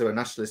 you're either a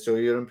nationalist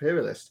or you're an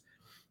imperialist.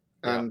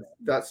 And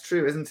that's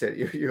true, isn't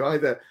it? You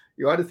either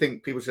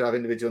think people should have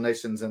individual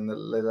nations and they're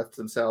left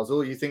to themselves,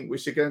 or you think we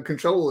should go and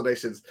control all the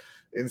nations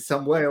in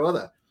some way or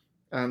other.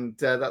 And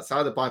that's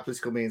either by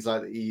political means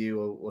like the EU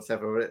or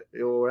whatever,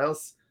 or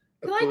else.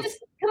 Can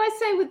I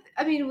say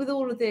with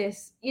all of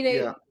this,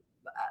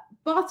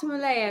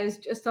 Bartolomeo's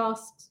just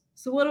asked,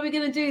 so what are we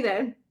going to do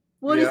then?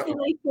 What is the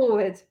way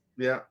forward?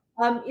 Yeah.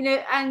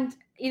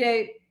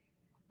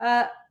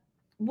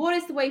 What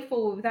is the way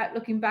forward without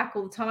looking back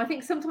all the time? I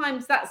think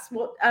sometimes that's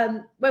what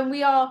when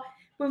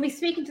we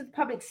speak into the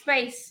public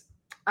space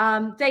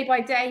day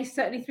by day,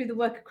 certainly through the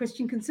work of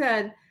Christian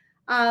Concern,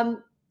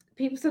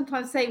 people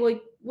sometimes say, well,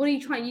 what are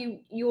you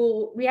trying?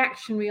 You're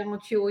reactionary,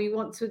 aren't you? Or you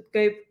want to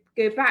go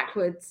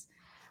backwards?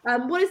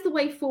 What is the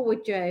way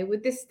forward, Joe,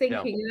 with this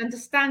thinking and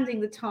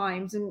understanding the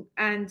times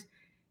and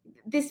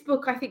this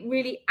book? I think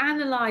really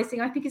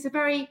analysing. I think it's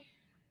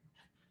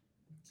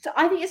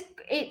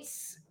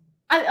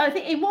I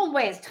think in one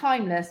way it's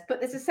timeless,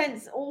 but there's a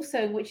sense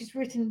also in which it's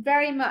written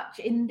very much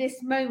in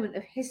this moment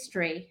of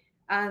history,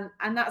 and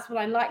that's what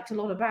I liked a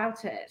lot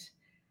about it.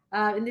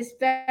 In this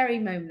very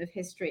moment of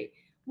history,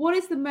 what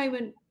is the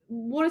moment?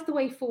 What is the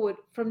way forward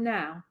from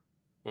now?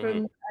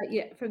 From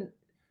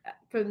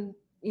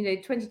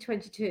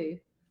 2022.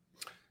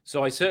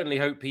 So I certainly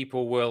hope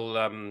people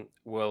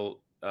will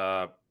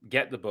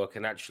get the book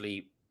and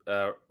actually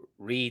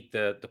read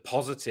the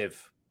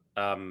positive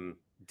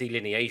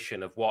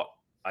delineation of what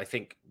I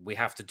think we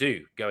have to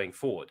do going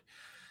forward.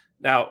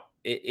 Now,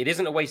 it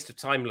isn't a waste of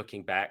time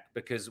looking back,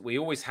 because we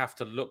always have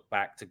to look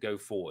back to go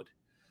forward.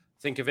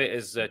 Think of it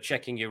as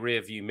checking your rear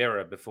view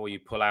mirror before you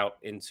pull out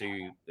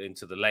into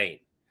the lane.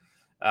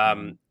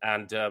 And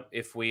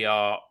if we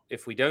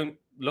don't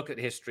look at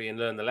history and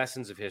learn the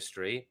lessons of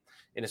history,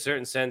 in a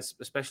certain sense,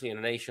 especially in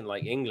a nation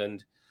like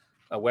England,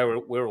 where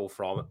we're all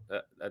from,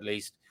 at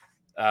least,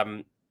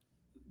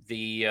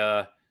 we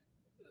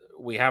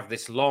have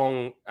this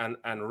long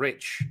and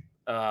rich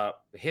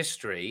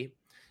history,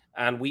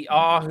 and we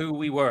are who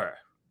we were.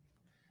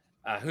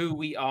 Who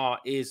we are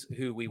is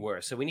who we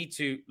were. So we need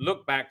to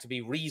look back to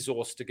be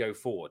resourced to go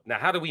forward. Now,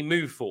 how do we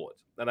move forward?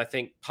 And I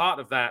think part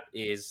of that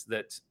is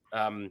that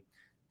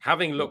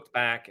having looked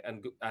back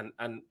and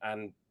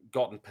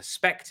gotten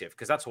perspective,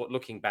 because that's what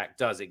looking back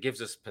does. It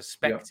gives us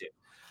perspective.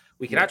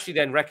 We can actually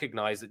then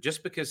recognize that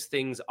just because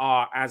things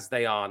are as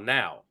they are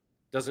now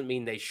doesn't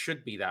mean they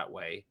should be that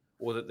way,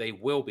 or that they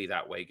will be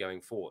that way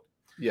going forward.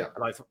 Yeah.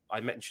 And I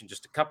mentioned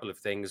just a couple of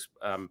things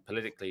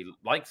politically,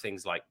 like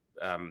things like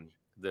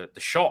the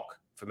shock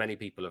for many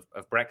people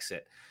of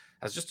Brexit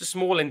as just a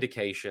small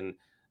indication,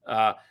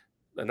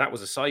 and that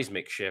was a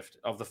seismic shift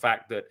of the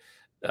fact that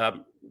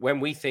when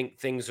we think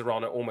things are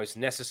on an almost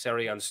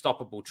necessary,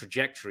 unstoppable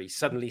trajectory,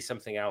 suddenly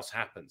something else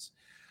happens.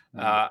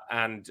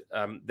 And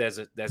there's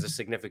a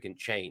significant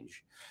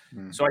change.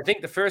 So I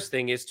think the first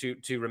thing is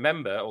to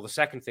remember, or the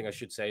second thing I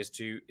should say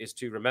is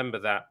to remember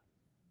that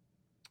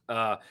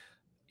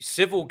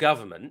civil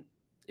government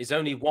is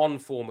only one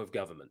form of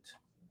government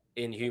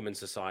in human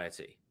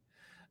society.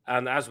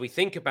 And as we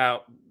think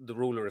about the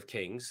ruler of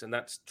kings, and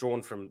that's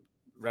drawn from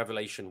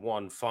Revelation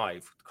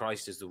 1:5,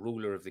 Christ is the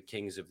ruler of the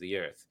kings of the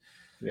earth.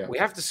 Yeah. We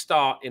have to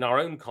start in our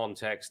own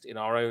context, in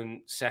our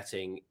own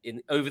setting,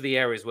 over the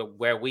areas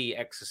where we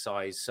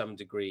exercise some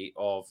degree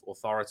of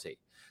authority.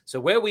 So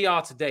where we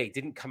are today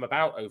didn't come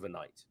about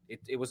overnight.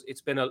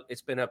 It's been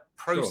a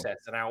process,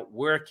 an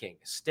outworking,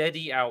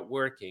 steady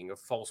outworking of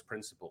false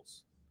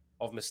principles,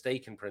 of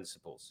mistaken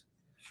principles,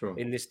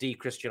 in this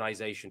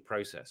de-Christianization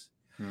process.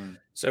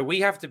 So we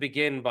have to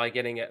begin by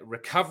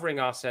recovering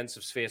our sense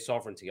of sphere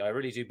sovereignty. I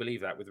really do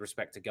believe that with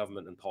respect to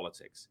government and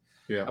politics.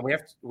 Yeah. And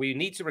we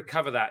need to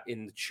recover that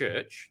in the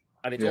church,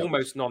 and it's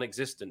almost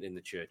non-existent in the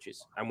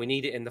churches, and we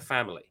need it in the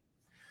family.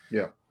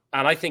 Yeah.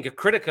 And I think a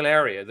critical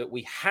area that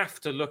we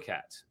have to look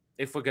at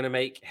if we're going to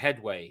make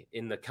headway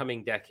in the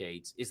coming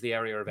decades is the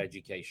area of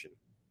education.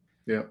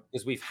 Yeah.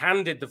 Because we've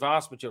handed the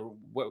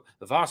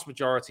vast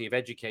majority of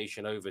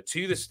education over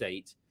to the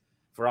state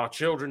for our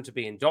children to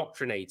be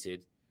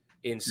indoctrinated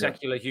in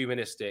secular,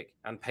 humanistic,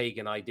 and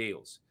pagan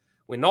ideals.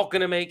 We're not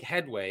going to make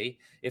headway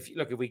if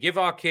we give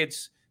our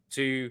kids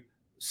to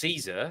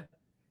Caesar,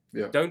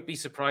 don't be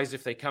surprised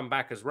if they come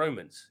back as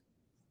Romans.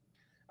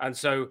 And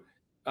so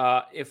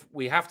if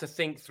we have to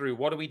think through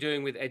what are we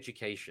doing with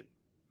education,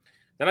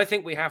 then I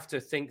think we have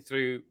to think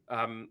through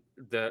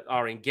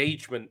our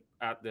engagement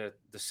at the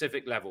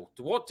civic level.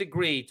 To what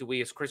degree do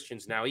we as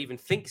Christians now even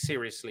think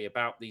seriously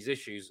about these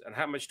issues, and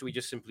how much do we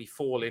just simply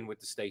fall in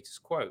with the status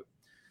quo?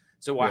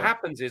 So what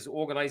happens is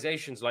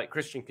organizations like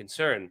Christian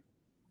Concern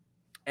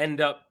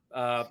end up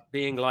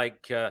being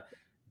like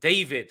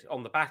David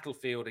on the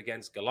battlefield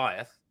against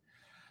Goliath,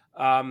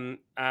 And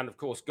of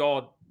course,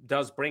 God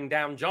does bring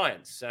down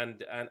giants,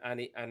 and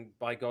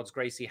by God's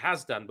grace, He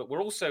has done. But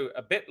we're also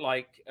a bit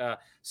like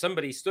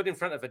somebody stood in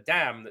front of a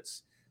dam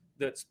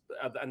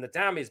and the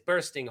dam is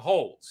bursting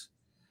holes,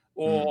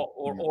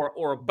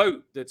 or a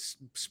boat that's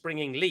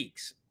springing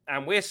leaks,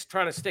 and we're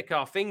trying to stick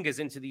our fingers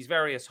into these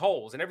various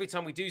holes, and every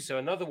time we do so,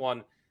 another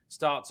one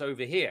starts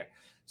over here.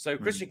 So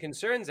Christian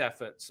Concern's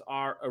efforts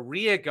are a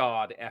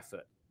rearguard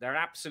effort. They're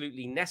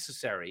absolutely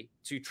necessary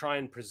to try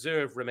and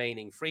preserve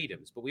remaining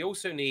freedoms. But we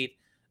also need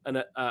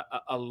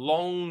a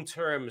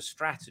long-term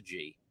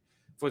strategy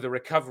for the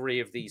recovery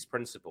of these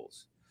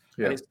principles.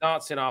 Yeah. And it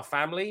starts in our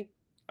family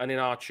and in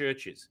our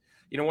churches.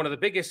 You know, one of the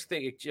biggest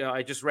things,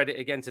 I just read it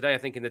again today, I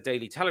think in the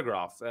Daily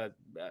Telegraph,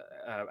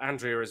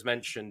 Andrea has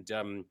mentioned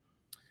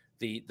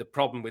the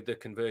problem with the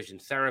conversion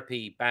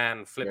therapy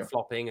ban,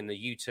 flip-flopping, and the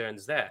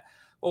U-turns there.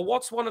 Well,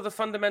 what's one of the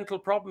fundamental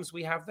problems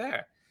we have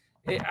there?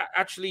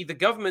 Actually, the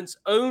government's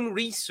own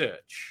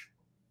research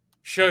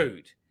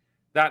showed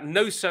that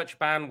no such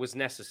ban was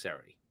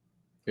necessary.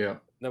 Yeah.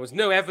 There was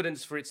no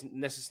evidence for its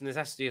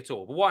necessity at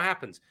all. But what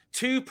happens?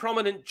 Two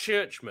prominent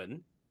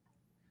churchmen,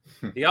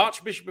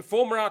 the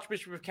former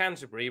Archbishop of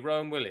Canterbury,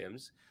 Rowan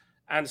Williams,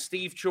 and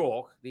Steve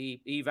Chalke, the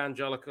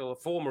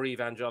former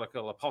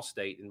evangelical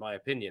apostate, in my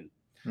opinion,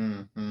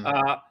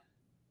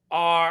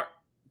 are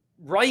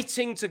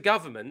writing to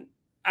government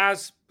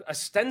as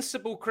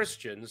ostensible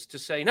Christians to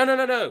say,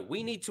 no,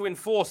 we need to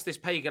enforce this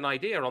pagan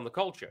idea on the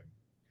culture.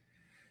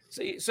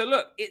 So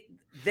look,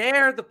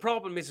 the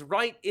problem is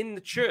right in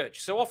the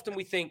church. So often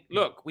we think,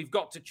 look, we've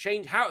got to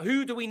change.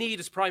 Who do we need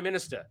as prime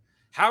minister?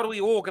 How do we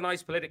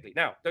organize politically?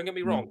 Now, don't get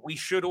me wrong. We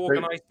should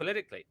organize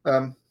politically.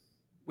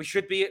 We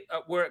should be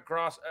at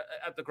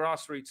the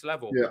grassroots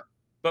level. Yeah.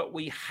 But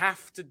we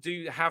have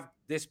to have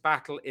this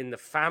battle in the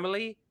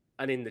family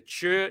and in the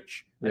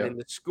church and in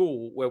the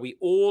school, where we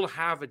all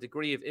have a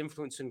degree of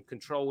influence and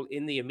control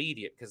in the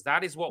immediate, because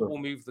that is what will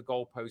move the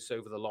goalposts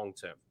over the long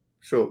term.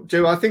 Sure.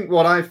 Joe, I think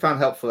what I found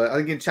helpful, I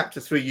think in chapter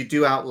 3, you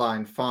do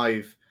outline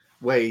 5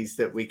 ways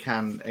that we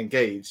can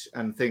engage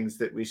and things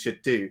that we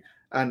should do.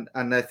 And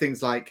they're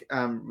things like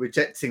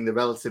rejecting the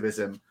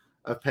relativism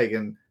of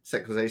pagan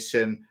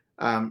secularization,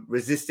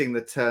 resisting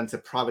the turn to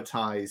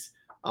privatize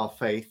our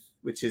faith,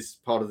 which is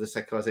part of the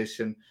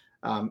secularization,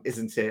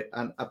 isn't it?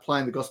 And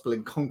applying the gospel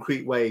in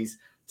concrete ways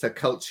to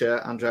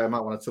culture. Andrea might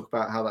want to talk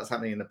about how that's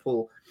happening in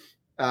Nepal,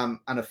 and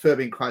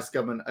affirming Christ's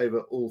government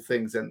over all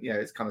things. And, you know,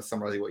 it's kind of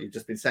summarizing what you've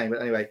just been saying.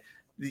 But anyway,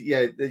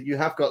 you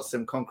have got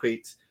some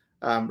concrete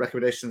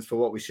recommendations for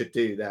what we should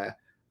do there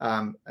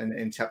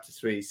in chapter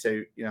 3.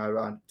 So, you know,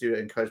 I do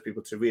encourage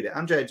people to read it.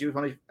 Andrea, do you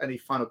have any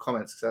final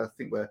comments? Because I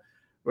think we're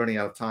running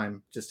out of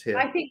time just here.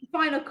 I think the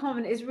final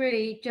comment is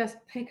really just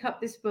pick up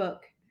this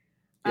book,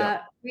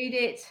 read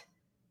it,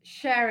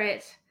 share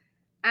it,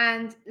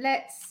 and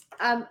let's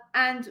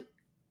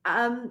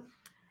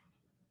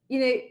you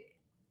know,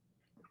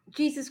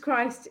 Jesus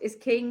Christ is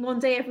King. One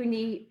day every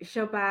knee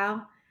shall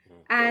bow,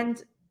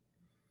 and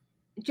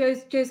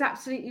Joe's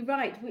absolutely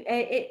right.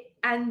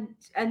 And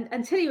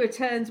until he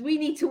returns, we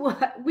need to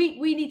work. We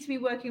need to be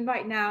working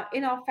right now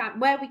in our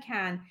where we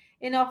can,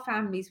 in our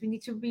families. We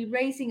need to be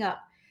raising up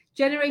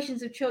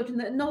generations of children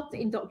that are not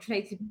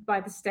indoctrinated by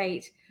the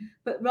state,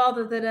 but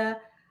rather that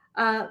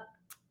are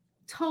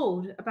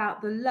told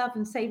about the love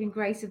and saving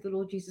grace of the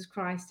Lord Jesus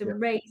Christ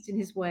and raised in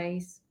His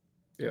ways.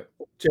 Yeah,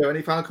 Joe,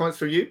 any final comments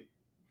from you?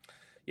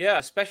 Yeah,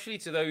 especially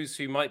to those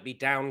who might be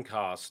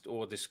downcast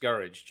or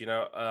discouraged. You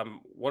know,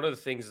 one of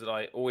the things that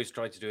I always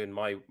try to do in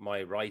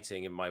my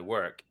writing and my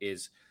work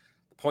is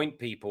point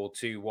people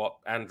to what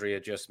Andrea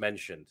just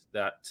mentioned,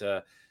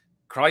 that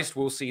Christ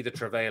will see the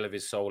travail of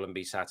His soul and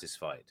be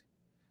satisfied.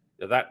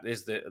 That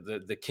is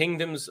the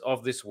kingdoms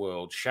of this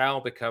world shall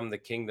become the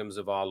kingdoms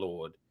of our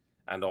Lord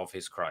and of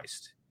His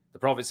Christ. The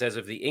prophet says,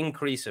 of the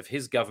increase of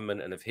His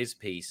government and of His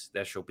peace,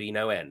 there shall be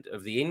no end.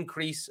 Of the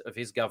increase of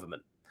His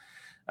government.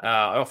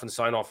 I often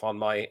sign off on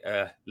my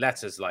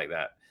letters like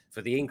that.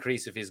 For the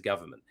increase of His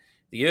government.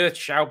 The earth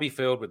shall be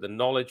filled with the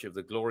knowledge of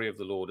the glory of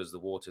the Lord as the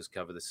waters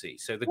cover the sea.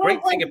 So the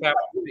great thing about...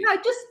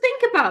 Just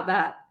think about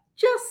that.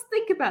 Just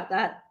think about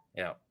that.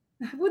 Yeah.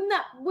 Wouldn't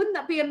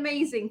that be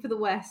amazing for the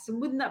West, and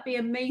wouldn't that be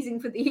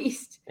amazing for the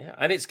East? Yeah,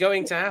 and it's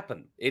going to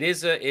happen. It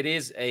is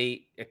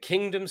a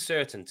kingdom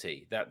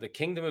certainty that the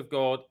kingdom of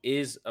God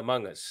is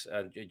among us.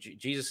 And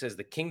Jesus says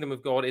the kingdom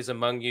of God is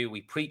among you.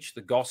 We preach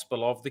the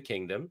gospel of the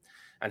kingdom,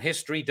 and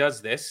history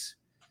does this,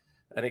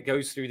 and it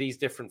goes through these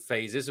different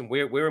phases. And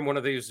we're in one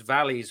of those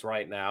valleys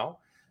right now,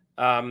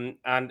 and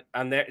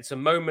there it's a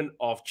moment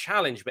of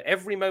challenge. But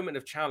every moment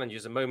of challenge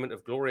is a moment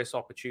of glorious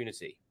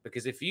opportunity,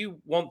 because if you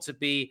want to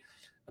be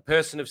a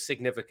person of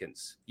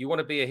significance, you want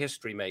to be a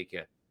history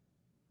maker,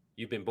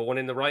 you've been born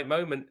in the right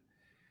moment.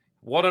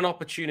 What an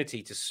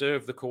opportunity to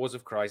serve the cause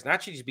of Christ and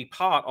actually to be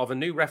part of a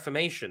new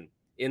reformation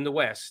in the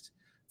West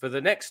for the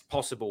next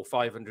possible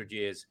 500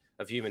 years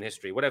of human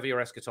history, whatever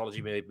your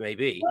eschatology may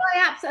be.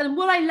 And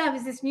what I love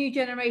is this new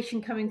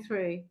generation coming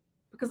through,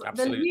 because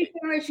the new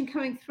generation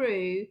coming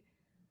through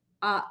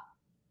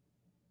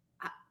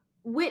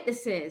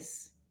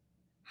witnesses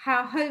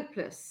how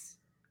hopeless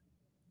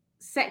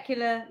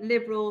secular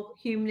liberal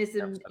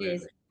humanism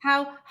is,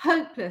 how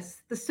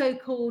hopeless the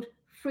so-called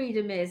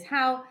freedom is,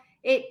 how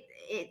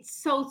it's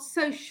sold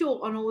so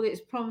short on all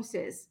its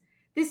promises.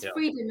 This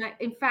freedom,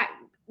 in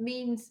fact,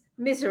 means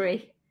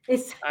misery.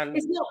 It's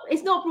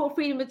not brought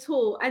freedom at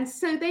all. And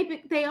so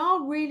they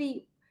are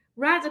really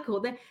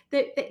radical.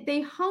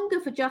 They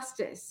hunger for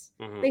justice.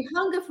 Mm-hmm. They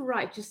hunger for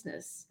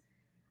righteousness.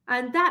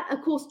 And that,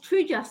 of course,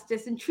 true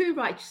justice and true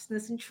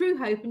righteousness and true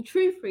hope and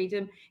true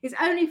freedom is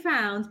only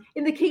found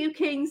in the King of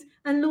Kings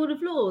and Lord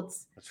of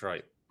Lords. That's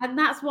right. And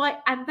that's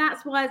why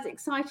it's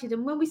exciting.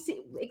 And when we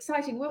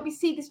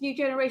see this new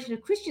generation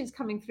of Christians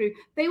coming through,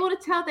 they want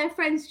to tell their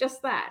friends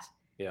just that.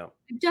 Yeah.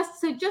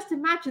 Just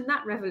imagine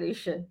that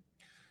revolution.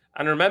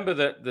 And remember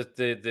that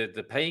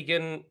the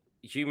pagan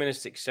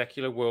humanistic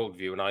secular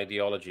worldview and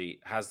ideology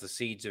has the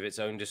seeds of its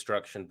own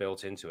destruction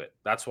built into it.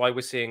 That's why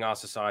we're seeing our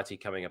society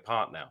coming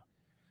apart now.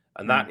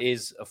 And that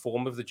is a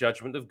form of the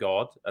judgment of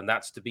God. And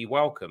that's to be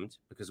welcomed,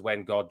 because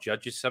when God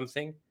judges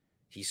something,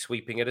 he's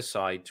sweeping it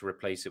aside to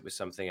replace it with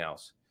something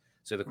else.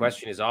 So the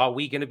question is, are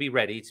we going to be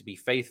ready to be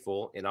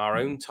faithful in our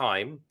own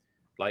time,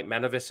 like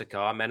men of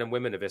Issachar, men and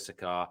women of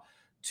Issachar,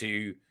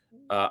 to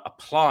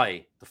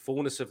apply the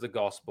fullness of the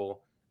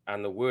gospel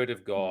and the word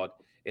of God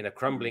in a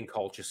crumbling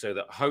culture, so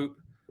that hope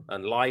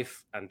and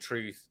life and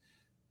truth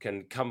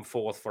can come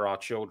forth for our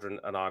children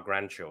and our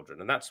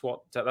grandchildren? And that's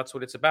what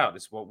it's about.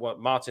 It's what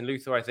Martin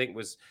Luther, I think,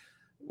 was,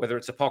 whether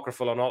it's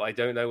apocryphal or not, I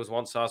don't know, was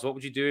once asked, what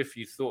would you do if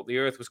you thought the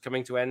earth was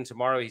coming to end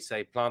tomorrow? He'd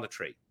say, plant a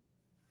tree.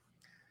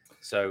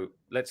 So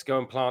let's go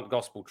and plant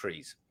gospel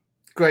trees.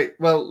 Great.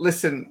 Well,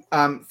 listen,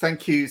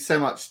 thank you so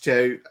much,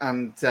 Joe.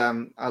 And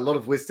a lot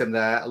of wisdom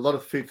there, a lot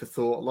of food for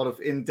thought, a lot of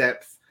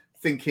in-depth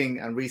thinking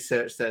and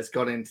research that has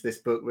gone into this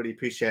book. Really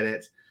appreciate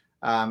it.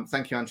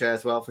 Thank you, Andrea,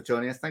 as well, for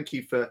joining us. Thank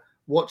you for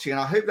watching. And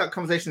I hope that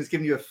conversation has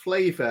given you a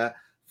flavor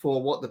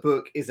for what the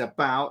book is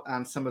about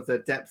and some of the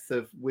depth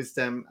of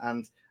wisdom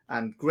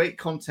and great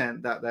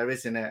content that there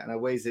is in it, and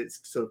ways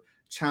it's sort of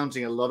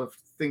challenging a lot of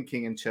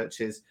thinking in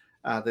churches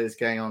that is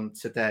going on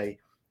today.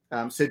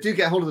 So do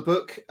get hold of the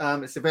book.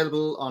 It's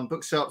available on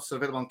bookshops,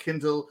 available on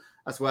Kindle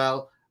as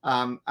well,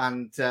 and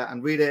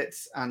read it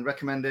and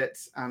recommend it.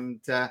 And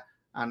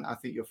I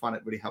think you'll find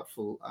it really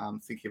helpful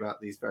thinking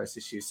about these various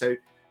issues. So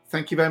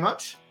thank you very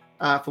much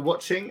for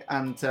watching,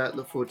 and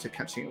look forward to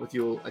catching up with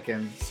you all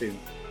again soon.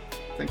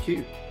 Thank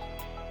you.